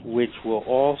community, which will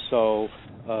also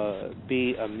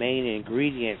be a main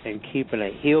ingredient in keeping a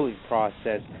healing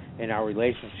process in our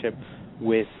relationship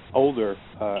with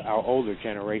our older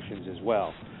generations as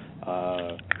well.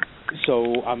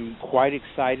 So I'm quite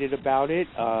excited about it.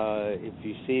 If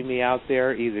you see me out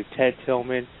there, either Ted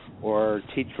Tillman or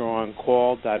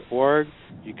teacheroncall.org,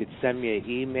 you could send me an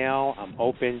email. I'm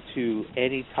open to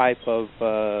any type of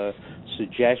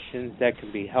suggestions that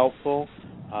can be helpful.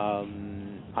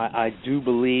 I do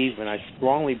believe, and I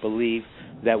strongly believe,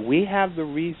 that we have the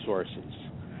resources.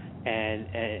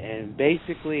 And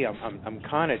basically, I'm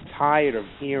kind of tired of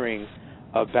hearing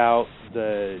about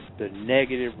the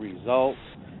negative results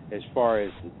as far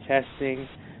as the testing,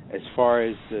 as far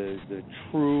as the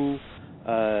true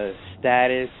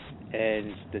status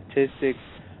and statistics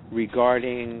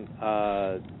regarding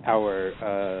our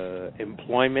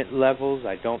employment levels.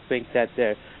 I don't think that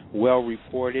they're well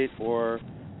reported or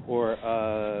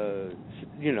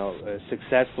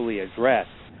successfully addressed.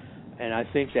 And I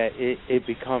think that it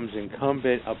becomes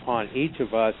incumbent upon each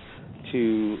of us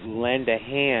to lend a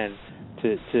hand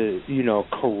to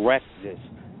correct this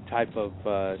type of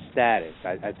status.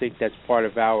 I think that's part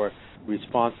of our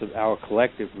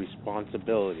collective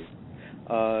responsibility.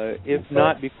 If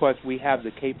not because we have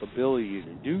the capability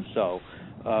to do so,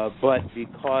 but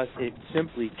because it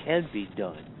simply can be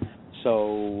done.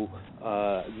 So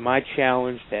my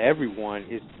challenge to everyone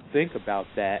is to think about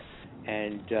that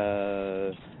and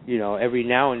every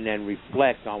now and then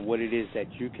reflect on what it is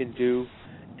that you can do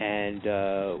and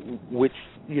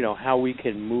how we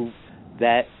can move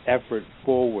that effort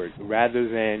forward rather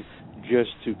than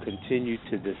just to continue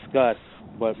to discuss,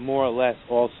 but more or less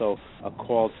also a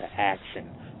call to action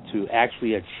to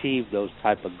actually achieve those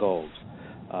type of goals.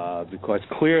 Because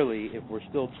clearly, if we're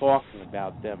still talking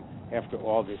about them after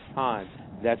all this time,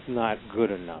 that's not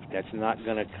good enough. That's not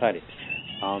going to cut it.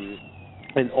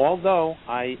 And although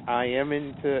I am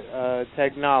into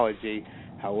technology,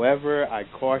 however, I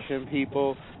caution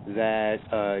people that,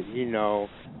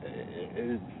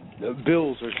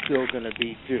 bills are still going to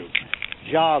be due.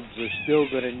 Jobs are still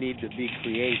going to need to be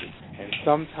created. And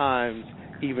sometimes,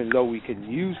 even though we can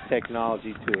use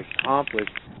technology to accomplish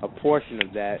a portion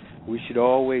of that, we should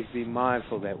always be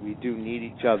mindful that we do need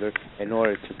each other in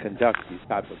order to conduct these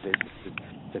type of businesses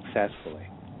successfully.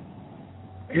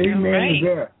 Amen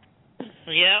to that.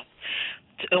 Yeah.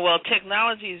 Well,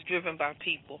 technology is driven by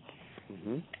people.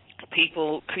 Mm-hmm.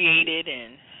 People created,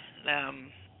 and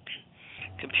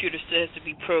computer says to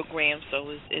be programmed, so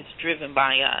it's driven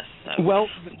by us. So well,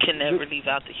 we can never leave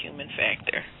out the human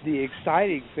factor. The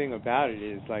exciting thing about it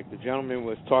is, like the gentleman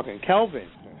was talking, Kelvin.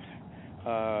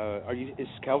 Is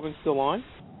Kelvin still on?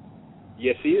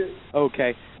 Yes, he is.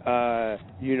 Okay.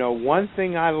 One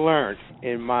thing I learned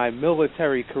in my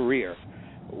military career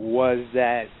was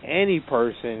that any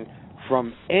person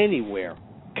from anywhere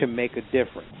can make a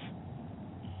difference.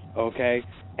 Okay?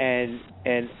 And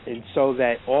so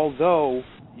that although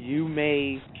you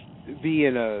may be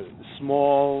in a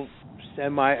small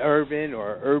semi-urban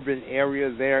or urban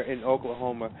area there in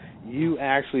Oklahoma, you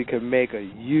actually can make a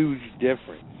huge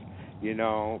difference,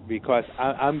 because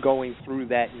I'm going through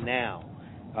that now,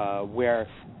 where,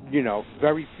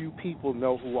 very few people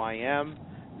know who I am.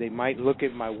 They might look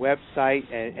at my website,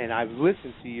 and I've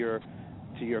listened to your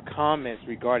comments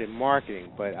regarding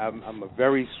marketing, but I'm a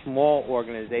very small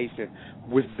organization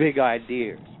with big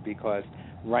ideas, because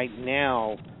right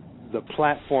now the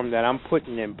platform that I'm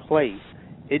putting in place,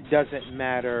 it doesn't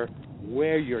matter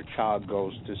where your child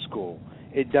goes to school.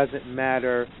 It doesn't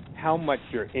matter how much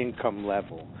your income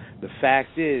level. The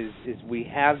fact is we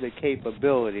have the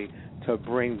capability to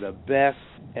bring the best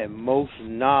and most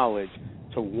knowledge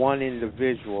to one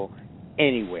individual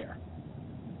anywhere.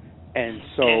 And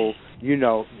so,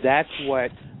 that's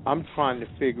what I'm trying to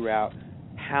figure out,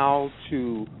 how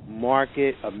to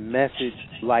market a message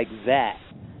like that.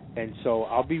 And so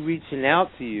I'll be reaching out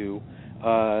to you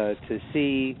to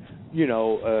see,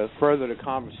 further the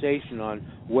conversation on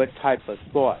what type of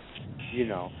thoughts,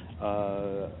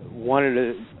 one of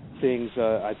the things,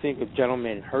 I think a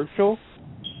gentleman, Herschel.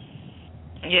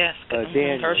 Yes,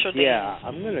 Daniel. Herschel Yeah, Daniels.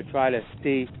 I'm going to try to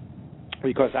see,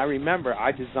 because I remember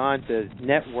I designed the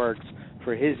networks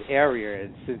for his area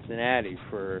in Cincinnati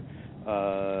for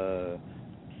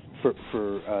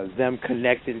them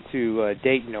connecting to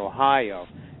Dayton, Ohio,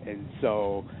 and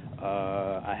so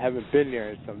I haven't been there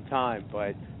in some time,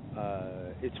 but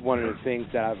it's one of the things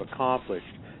that I've accomplished.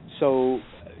 So,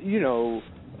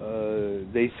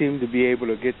 they seem to be able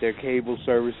to get their cable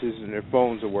services and their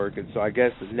phones are working, so I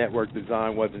guess the network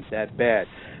design wasn't that bad.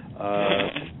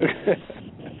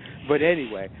 But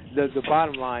anyway, the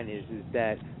bottom line is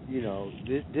that,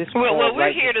 this. Well,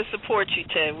 we're here to support you,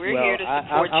 Ted. We're here to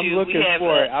support I'm you. Looking we have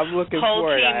for a it. I'm looking whole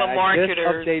for it. team of marketers. I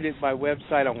just updated my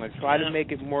website. I'm going to try to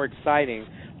make it more exciting,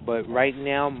 but right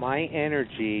now my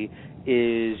energy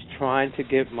is trying to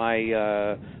get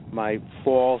my my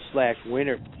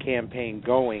fall/winter campaign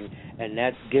going, and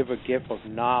that's give a gift of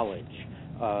knowledge.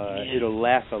 It'll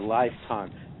last a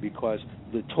lifetime, because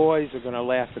the toys are going to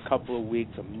last a couple of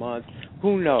weeks, a month,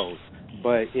 who knows?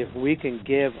 But if we can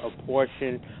give a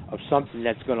portion of something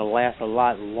that's going to last a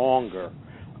lot longer,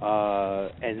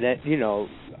 and that,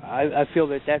 I feel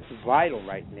that that's vital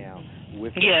right now.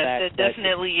 With the fact it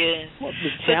definitely is. Well,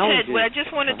 so, Ted, I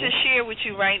just wanted to share with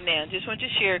you right now. Just want to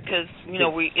share because,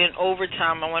 we're in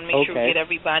overtime. I want to make sure we get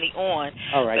everybody on.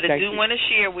 All right, but I do want to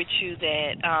share with you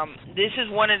that this is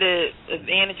one of the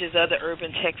advantages of the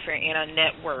Urban Tech Fair and our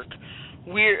network.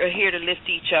 We're here to lift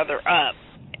each other up.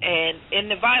 And in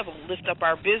the Bible, lift up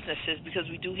our businesses, because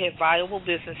we do have viable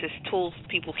businesses, tools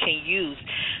people can use.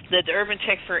 That the Urban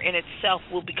Tech Fair in itself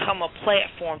will become a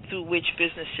platform through which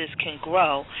businesses can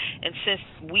grow. And since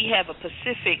we have a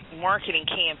specific marketing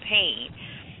campaign,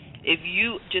 if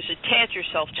you just attach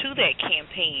yourself to that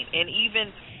campaign, and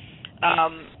even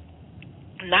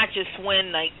not just when,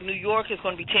 like, New York is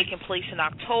going to be taking place in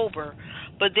October,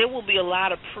 but there will be a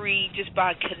lot of just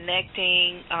by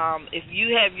connecting. If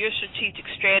you have your strategic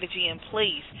strategy in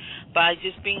place, by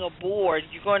just being aboard,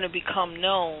 you're going to become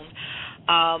known.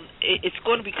 It's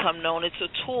going to become known. It's a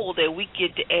tool that we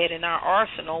get to add in our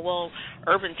arsenal. Well,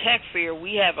 Urban Tech Fair,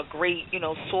 we have a great,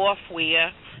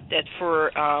 software that's for,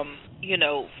 a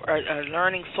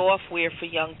learning software for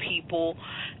young people,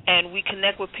 and we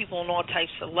connect with people on all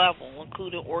types of levels,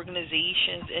 including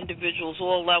organizations, individuals,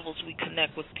 all levels. We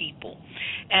connect with people,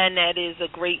 and that is a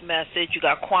great message. You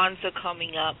got Kwanzaa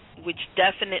coming up, which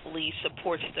definitely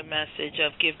supports the message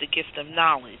of give the gift of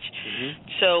knowledge. Mm-hmm.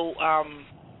 So,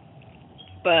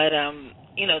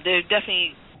 there are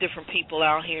definitely different people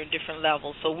out here, different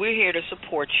levels. So we're here to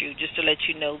support you, just to let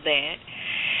you know that.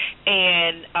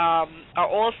 And I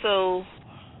also,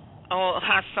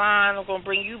 Hassan, I'm going to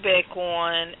bring you back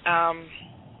on.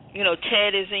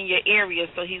 Ted is in your area,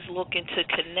 so he's looking to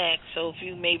connect. So if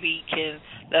you maybe can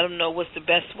let him know what's the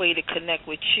best way to connect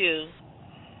with you.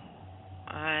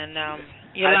 And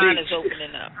your line is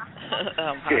opening up.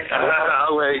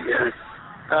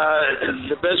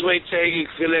 The best way to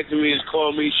connect with me is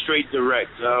call me straight direct.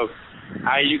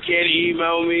 You can't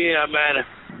email me. I'm at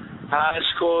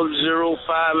highscore05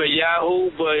 at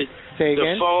Yahoo, but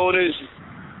the phone is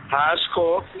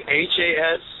highscore,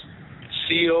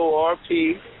 HASCORP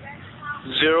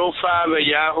 05 at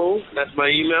Yahoo. That's my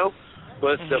email.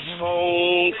 But the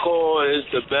phone call is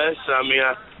the best. I mean,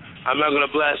 I'm not going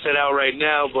to blast that out right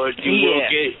now, but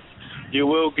you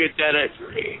will get that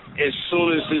as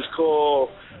soon as this call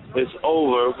is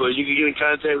over. But you can get in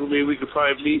contact with me. We could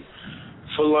probably meet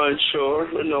for lunch or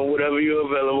whatever you're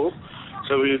available.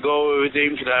 So we can go over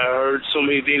everything, because I heard so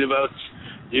many things about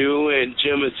you, and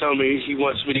Jim is telling me he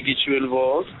wants me to get you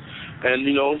involved. And,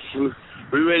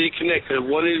 we're ready to connect. Because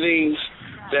one of the things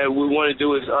that we want to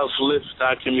do is uplift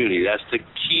our community. That's the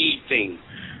key thing.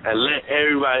 And let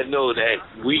everybody know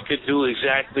that we could do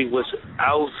exactly what's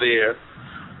out there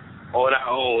on our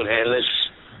own. And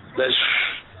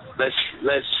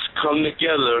let's come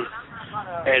together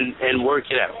and work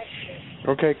it out.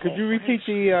 Okay, could you repeat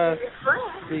the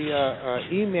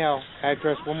email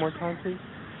address one more time, please?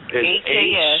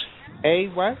 HAS. A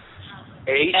what?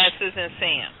 S is in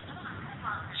Sam.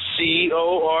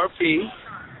 CORP,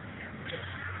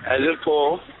 as in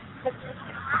Paul,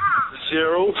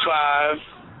 05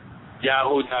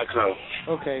 yahoo.com.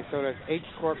 Okay, so that's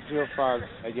hcorp05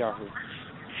 at Yahoo.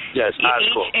 Yes,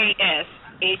 Hascorp. HAS,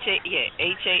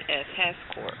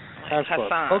 Hascorp.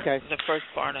 Hassan. Okay. The first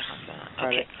part of Hassan.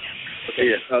 Okay. Okay,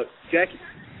 yes.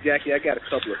 Jackie, I got a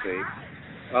couple of things.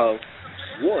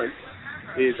 One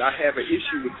is I have an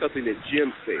issue with something that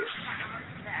Jim said.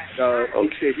 He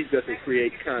said he doesn't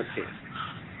create content.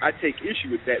 I take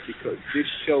issue with that because this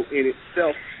show in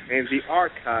itself and the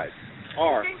archives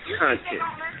are content.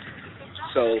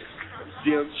 So,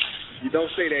 Jim, you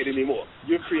don't say that anymore.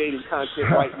 You're creating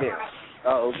content right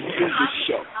now through this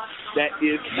show. That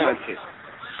is content.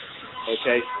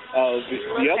 Okay?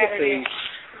 The other thing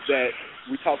that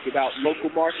we talked about, local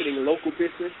marketing and local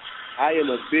business, I am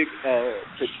a big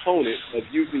proponent of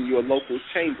using your local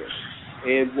chamber.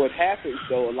 And what happens,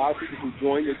 though, a lot of people who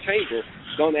join your chamber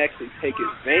don't actually take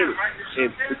advantage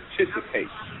and participate.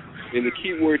 And the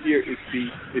key word here is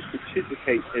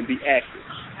participate and be active.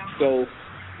 So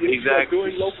if you're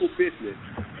doing local business,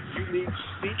 you need to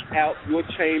seek out your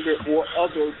chamber or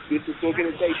other business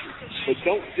organizations. But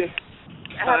don't just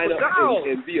sign up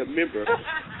and be a member.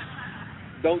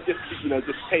 Don't just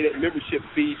pay that membership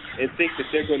fee and think that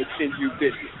they're going to send you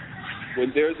business.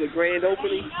 When there's a grand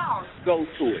opening, go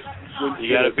to it. When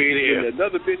you got to be there. When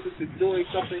another business is doing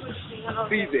something,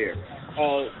 be there.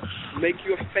 Make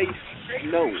your face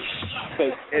known.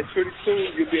 Because pretty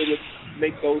soon you'll be able to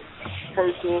make those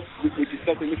personal, which is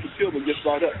something Mr. Tillman just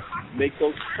brought up, make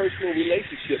those personal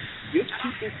relationships. If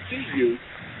people see you,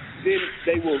 then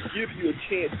they will give you a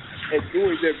chance at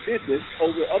doing their business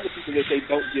over other people that they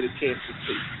don't get a chance to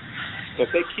see. So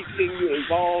if they keep seeing you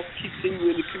involved, keep seeing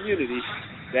you in the community,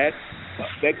 that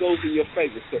goes in your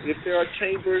favor. So if there are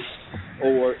chambers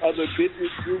or other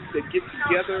business groups that get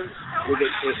together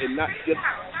and not just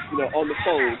on the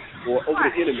phone or over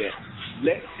the internet,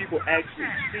 let people actually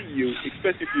see you,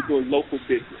 especially if you're doing local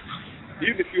business.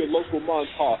 Even if you're a local mom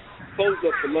and pop, close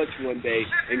up for lunch one day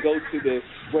and go to the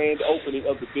grand opening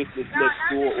of the business next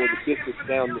door or the business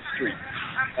down the street.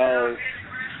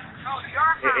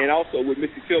 And also with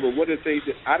Mr. Tillman, one of the things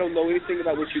that I don't know anything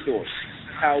about what you're doing.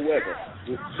 However,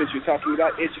 since you're talking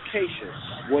about education,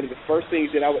 one of the first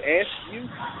things that I would ask you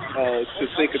to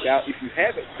think about, if you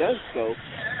haven't done so,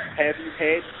 have you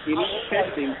had any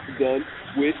testing done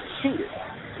with tutors?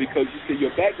 Because you said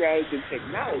your background is in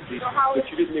technology, but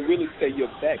you didn't really say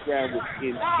your background was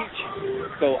in teaching.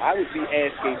 So I would be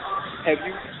asking, have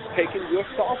you taken your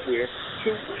software to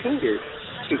tutors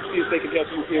to see if they can help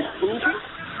you improve it?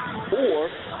 Or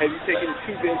have you taken it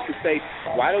to them to say,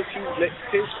 why don't you let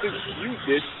 10 students use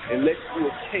this and let's do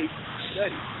a case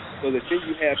study, so that then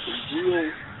you have some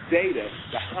real data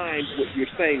behind what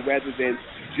you're saying rather than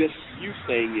just you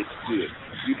saying it's good.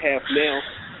 You have now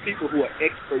people who are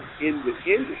experts in the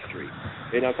industry,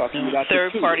 and I'm talking about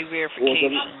third-party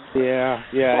verification. Yeah.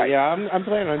 I'm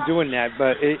planning on doing that,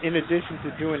 but in addition to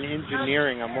doing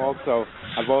engineering, I've also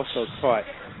taught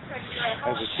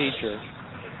as a teacher.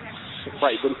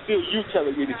 Right, but it's still you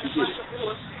telling me that you did it.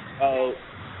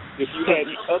 If you had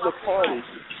other parties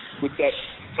with that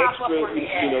extra,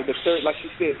 the third, like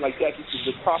you said, like Jackie said,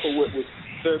 the proper word was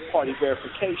third-party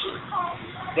verification,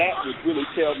 that would really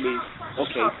tell me,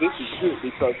 okay, this is good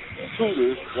because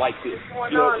tutors like this.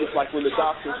 It's like when the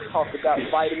doctors talk about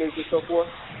vitamins and so forth,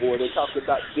 or they talk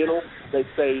about dental, they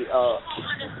say,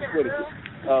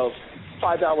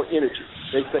 5-hour energy.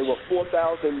 They say, 4,000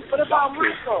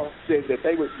 doctors said that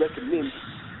they would recommend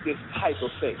this type of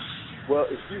thing. Well,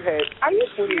 if you had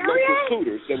 20 local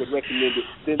tutors that would recommend it,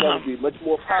 then that would be much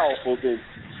more powerful than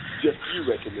just you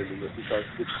recommending it, because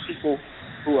it's people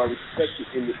who are respected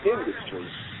in the industry,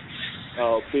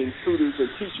 being tutors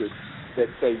and teachers, that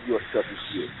say your stuff is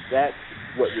good. That's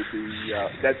what would be,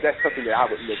 that's something that I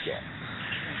would look at.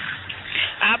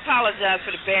 I apologize for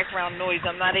the background noise.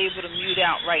 I'm not able to mute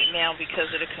out right now because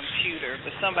of the computer,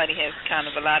 but somebody has kind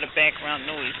of a lot of background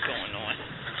noise going on.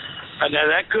 Now,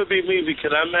 that could be me,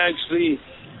 because I'm actually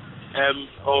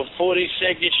on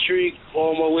 42nd Street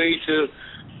on my way to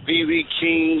B.B.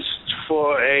 King's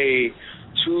for a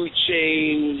 2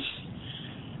 Chainz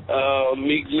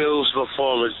Meek Mill's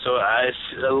performance. So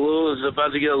it's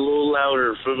about to get a little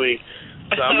louder for me.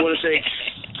 So I'm going to say,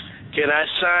 can I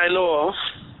sign off?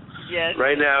 Yes.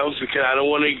 Right now, because I don't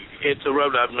want to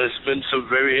interrupt. It's been some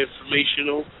very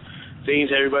informational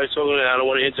things everybody's talking about. I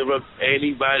don't want to interrupt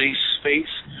anybody's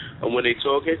space when they're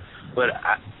talking. But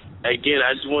I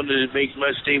just wanted to make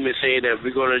my statement saying that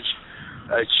we're going to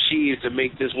achieve to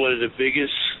make this one of the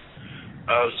biggest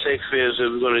tech fairs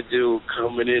that we're going to do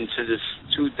coming into this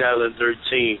 2013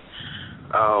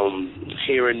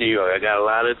 here in New York. I got a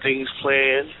lot of things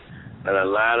planned and a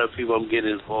lot of people I'm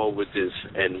getting involved with this,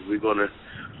 and we're gonna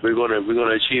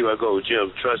achieve our goal.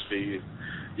 Jim, trust me,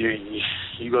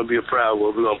 you're gonna be proud of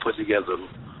what we're gonna put together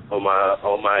on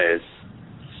my end.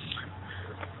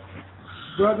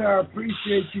 Brother, I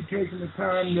appreciate you taking the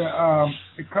time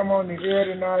to come on the air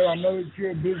tonight. I know that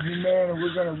you're a busy man, and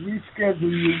we're gonna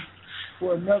reschedule you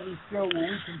for another show where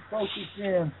we can focus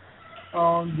in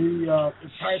on the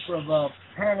type of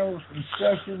panels and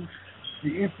sessions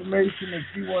the information that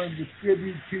you want to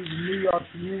distribute to the New York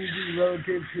community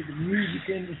relative to the music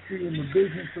industry and the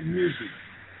business of music.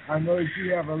 I know that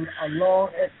you have a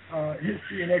long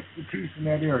history and expertise in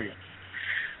that area.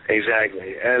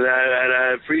 Exactly, and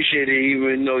I appreciate it,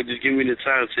 even though just giving me the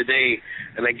time today.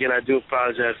 And again, I do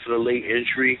apologize for the late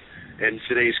entry in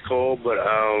today's call, but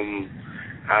I'm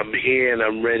here and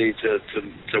I'm ready to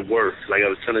work. Like I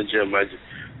was telling Jim,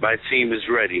 my team is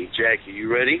ready. Jackie, you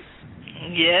ready?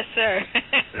 Yes, sir.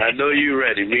 I know you're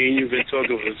ready. Me and you've been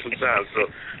talking for some time, so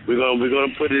we're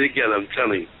gonna put it together. I'm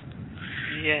telling you.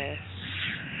 Yes.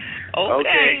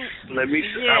 Okay. Yeah.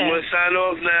 I'm gonna sign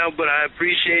off now, but I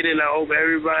appreciate it, and I hope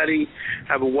everybody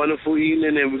have a wonderful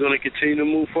evening, and we're gonna continue to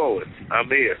move forward. I'm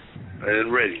here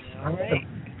and ready. All right.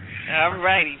 All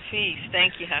righty. Peace.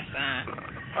 Thank you, Hassan.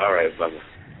 All right, bye.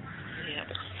 Yeah.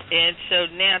 And so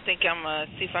now I think I'm gonna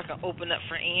see if I can open up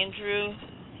for Andrew.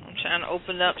 I'm trying to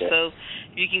open up so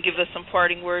you can give us some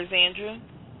parting words, Andrew.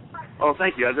 Oh,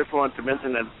 thank you. I just wanted to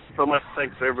mention that so much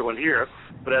thanks to everyone here.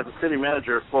 But as a city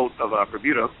manager, quote, of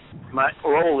Bermuda, my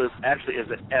role is actually as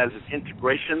an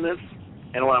integrationist.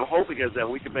 And what I'm hoping is that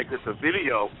we can make this a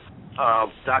video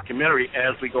documentary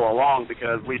as we go along,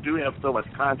 because we do have so much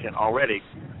content already.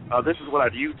 This is what I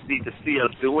need to see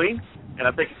us doing. And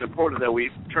I think it's important that we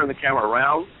turn the camera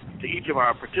around to each of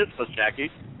our participants,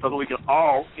 Jackie, so that we can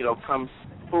all, come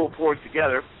full force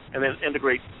together and then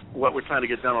integrate what we're trying to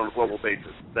get done on a global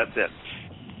basis. That's it.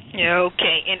 Yeah,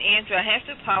 okay. And, Andrew, I have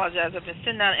to apologize. I've been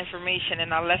sending out information,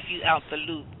 and I left you out the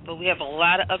loop. But we have a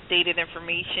lot of updated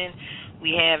information.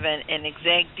 We have an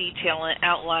exact detail and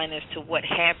outline as to what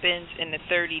happens in the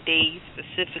 30 days,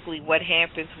 specifically what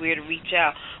happens, where to reach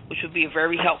out, which would be a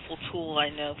very helpful tool, I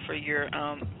know, for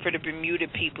for the Bermuda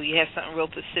people. You have something real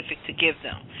specific to give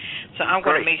them. So I'm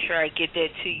going to make sure I get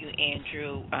that to you,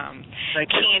 Andrew.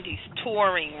 Candy's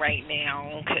touring right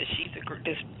now because she's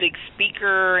this big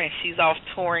speaker, and she's off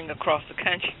touring across the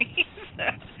country. So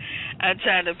I'm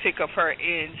trying to pick up her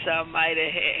in, so I might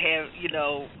have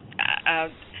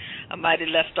I might have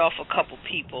left off a couple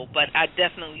people, but I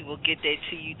definitely will get that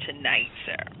to you tonight,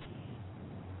 sir.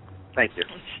 Thank you.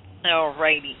 All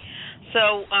righty.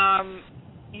 So, I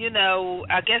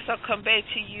guess I'll come back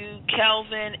to you,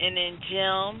 Kelvin, and then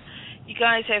Jim. You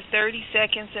guys have 30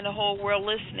 seconds in the whole world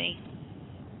listening.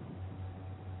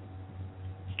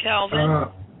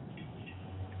 Kelvin?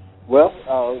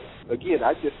 Again,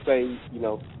 I just say,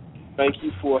 thank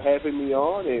you for having me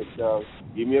on, and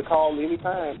give me a call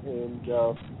anytime. And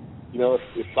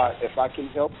if I can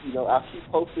help, I'll keep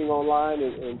posting online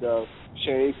and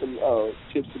sharing some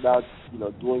tips about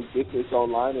doing business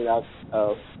online, and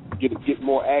I'll get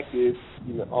more active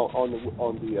on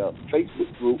the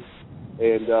Facebook group.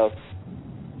 And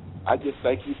I just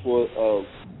thank you for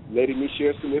letting me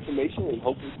share some information, and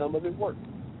hopefully some of it works.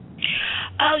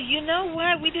 Oh, you know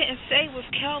what? We didn't say with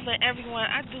Kelvin, everyone,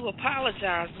 I do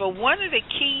apologize, but one of the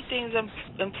key things I'm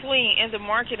employing in the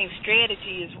marketing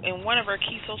strategy is, and one of our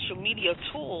key social media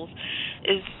tools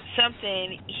is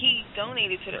something he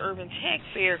donated to the Urban Tech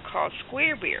Fair called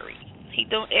Squareberry. He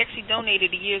actually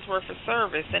donated a year's worth of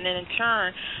service, and then in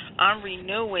turn, I'm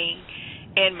renewing,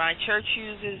 and my church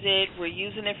uses it. We're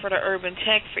using it for the Urban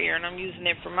Tech Fair, and I'm using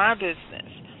it for my business.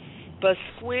 But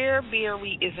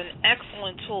Squareberry is an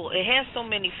excellent tool. It has so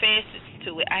many facets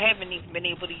to it. I haven't even been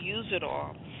able to use it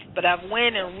all. But I've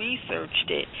went and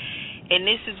researched it. And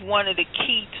this is one of the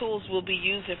key tools we'll be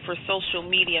using for social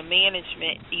media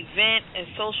management, event and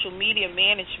social media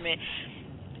management.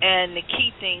 And the key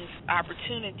things,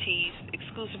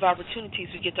 exclusive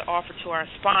opportunities we get to offer to our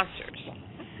sponsors.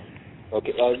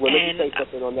 Okay. Let me say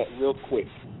something on that real quick,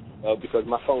 because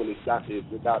my phone is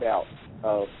without out.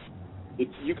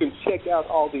 You can check out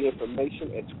all the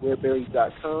information at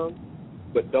squareberry.com,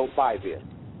 but don't buy there.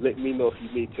 Let me know if you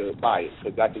need to buy it,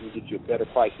 because I can get you a better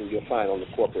price than you'll find on the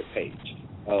corporate page.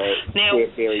 Now,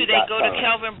 should they go to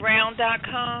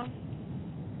kelvinbrown.com?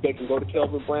 They can go to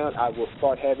Kelvin Brown. I will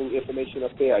start having information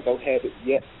up there. I don't have it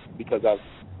yet because the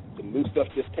new stuff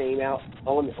just came out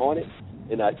on it,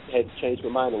 and I had to change my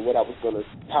mind on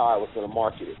how I was gonna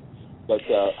market it. But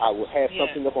I will have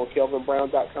something up on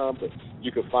kelvinbrown.com, but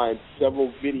you can find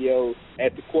several videos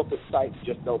at the corporate site.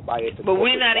 Just don't buy it. But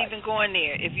we're not even going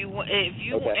there. If you were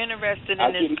interested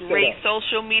in this great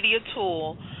social media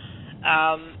tool,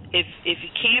 if you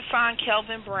can't find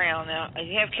Kelvin Brown, now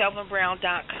you have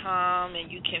kelvinbrown.com, and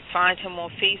you can find him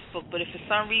on Facebook. But if for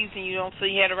some reason you don't feel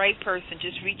you have the right person,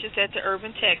 just reach us at the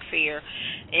Urban Tech Fair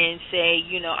and say,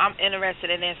 I'm interested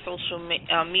in that social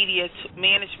media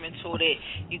management tool that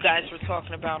you guys were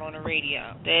talking about on the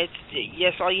radio.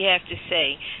 That's all you have to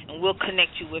say, and we'll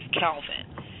connect you with Kelvin.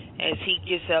 as he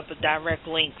gives up a direct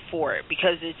link for it,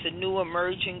 because it's a new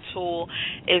emerging tool.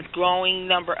 It's growing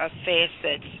number of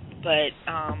facets, but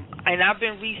and I've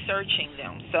been researching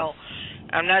them, so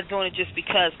I'm not doing it just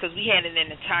because we had it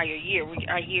an entire year.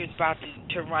 Our year is about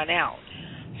to run out.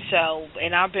 So,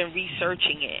 and I've been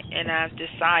researching it, and I've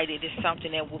decided it's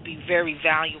something that will be very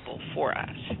valuable for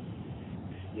us.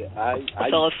 Yeah, I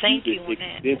thank use you it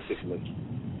extensively.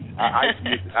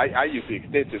 I use it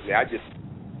extensively. I just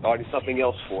started something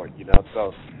else for it,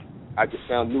 So I just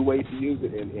found new ways to use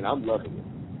it, and I'm loving it.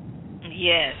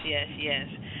 Yes.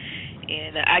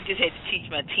 And I just had to teach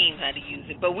my team how to use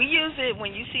it. But we use it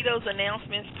when you see those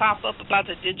announcements pop up about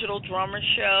the Digital Drummer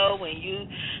Show, when you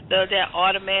that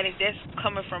automatic, that's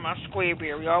coming from our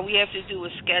Squareberry. All we have to do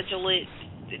is schedule it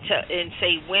and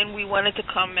say when we want it to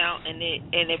come out, and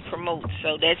it promotes.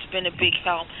 So that's been a big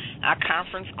help. Our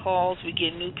conference calls, we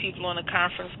get new people on a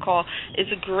conference call.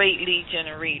 It's a great lead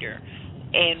generator,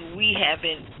 and we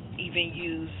haven't even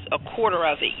used a quarter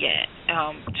of it yet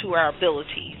to our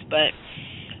abilities, but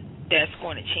that's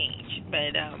going to change.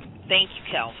 But thank you,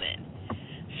 Kelvin.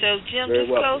 So, Jim, Very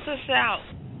just welcome. close us out.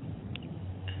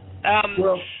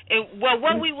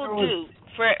 What we will do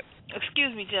for,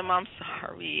 excuse me, Jim, I'm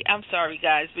sorry,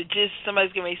 guys, but just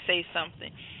somebody's going to say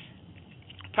something.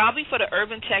 Probably for the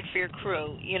Urban Tech Fair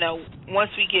crew,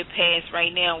 once we get past,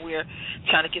 right now we're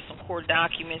trying to get some core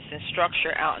documents and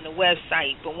structure out on the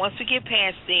website, but once we get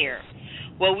past there,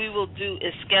 what we will do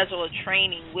is schedule a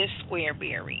training with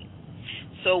Squareberry.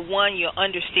 So one, you'll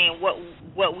understand what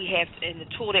we have in the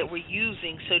tool that we're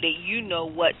using, so that you know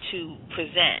what to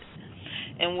present.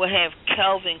 And we'll have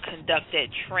Kelvin conduct that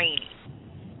training.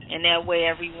 And that way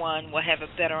everyone will have a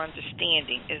better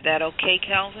understanding. Is that okay,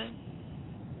 Kelvin?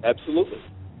 Absolutely.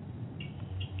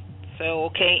 So,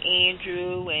 okay,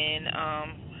 Andrew and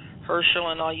Herschel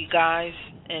and all you guys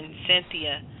and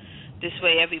Cynthia, this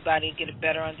way everybody will get a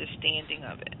better understanding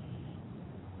of it.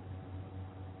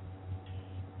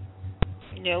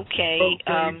 Okay.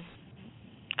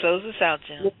 Close us out,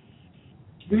 Jim.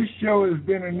 This show has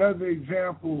been another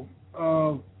example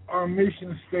of our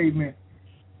mission statement: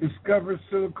 discover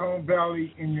Silicon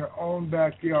Valley in your own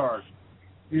backyard.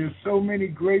 There's so many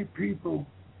great people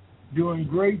doing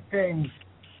great things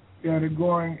that are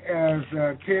going, as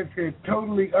Ted said,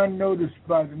 totally unnoticed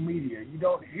by the media. You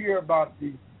don't hear about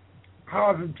the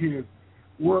positive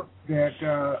work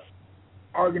that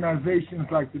organizations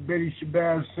like the Betty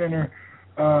Shabazz Center,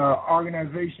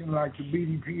 organizations like the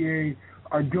BDPA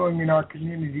are doing in our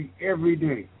community every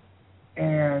day.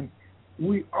 And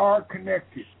we are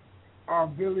connected. Our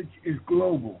village is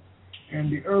global.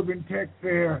 And the Urban Tech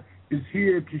Fair is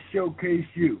here to showcase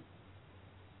you.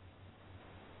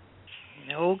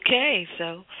 Okay,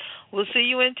 so we'll see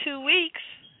you in 2 weeks.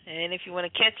 And if you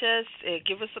want to catch us,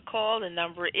 give us a call. The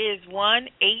number is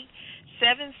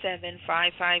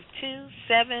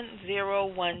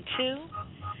 1-877-552-7012.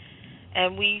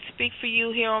 And we speak for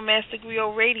you here on Master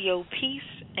Griot Radio. Peace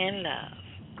and love.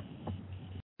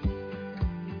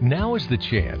 Now is the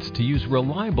chance to use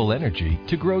reliable energy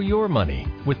to grow your money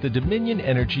with the Dominion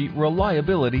Energy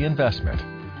Reliability Investment.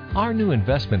 Our new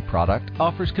investment product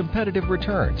offers competitive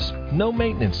returns, no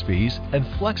maintenance fees, and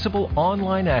flexible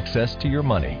online access to your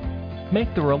money.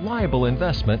 Make the reliable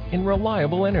investment in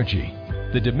reliable energy.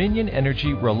 The Dominion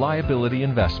Energy Reliability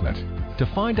Investment. To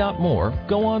find out more,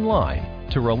 go online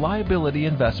to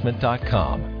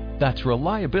reliabilityinvestment.com. That's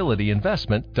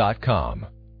reliabilityinvestment.com.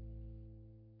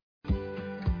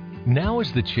 Now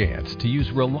is the chance to use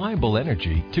reliable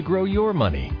energy to grow your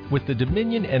money with the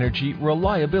Dominion Energy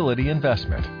Reliability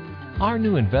Investment. Our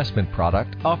new investment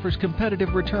product offers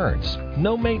competitive returns,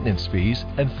 no maintenance fees,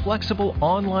 and flexible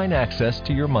online access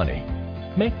to your money.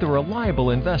 Make the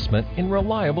reliable investment in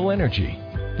reliable energy.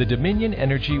 The Dominion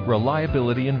Energy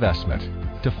Reliability Investment.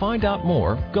 To find out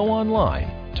more, go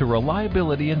online to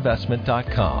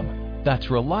reliabilityinvestment.com. That's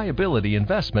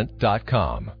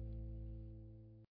reliabilityinvestment.com.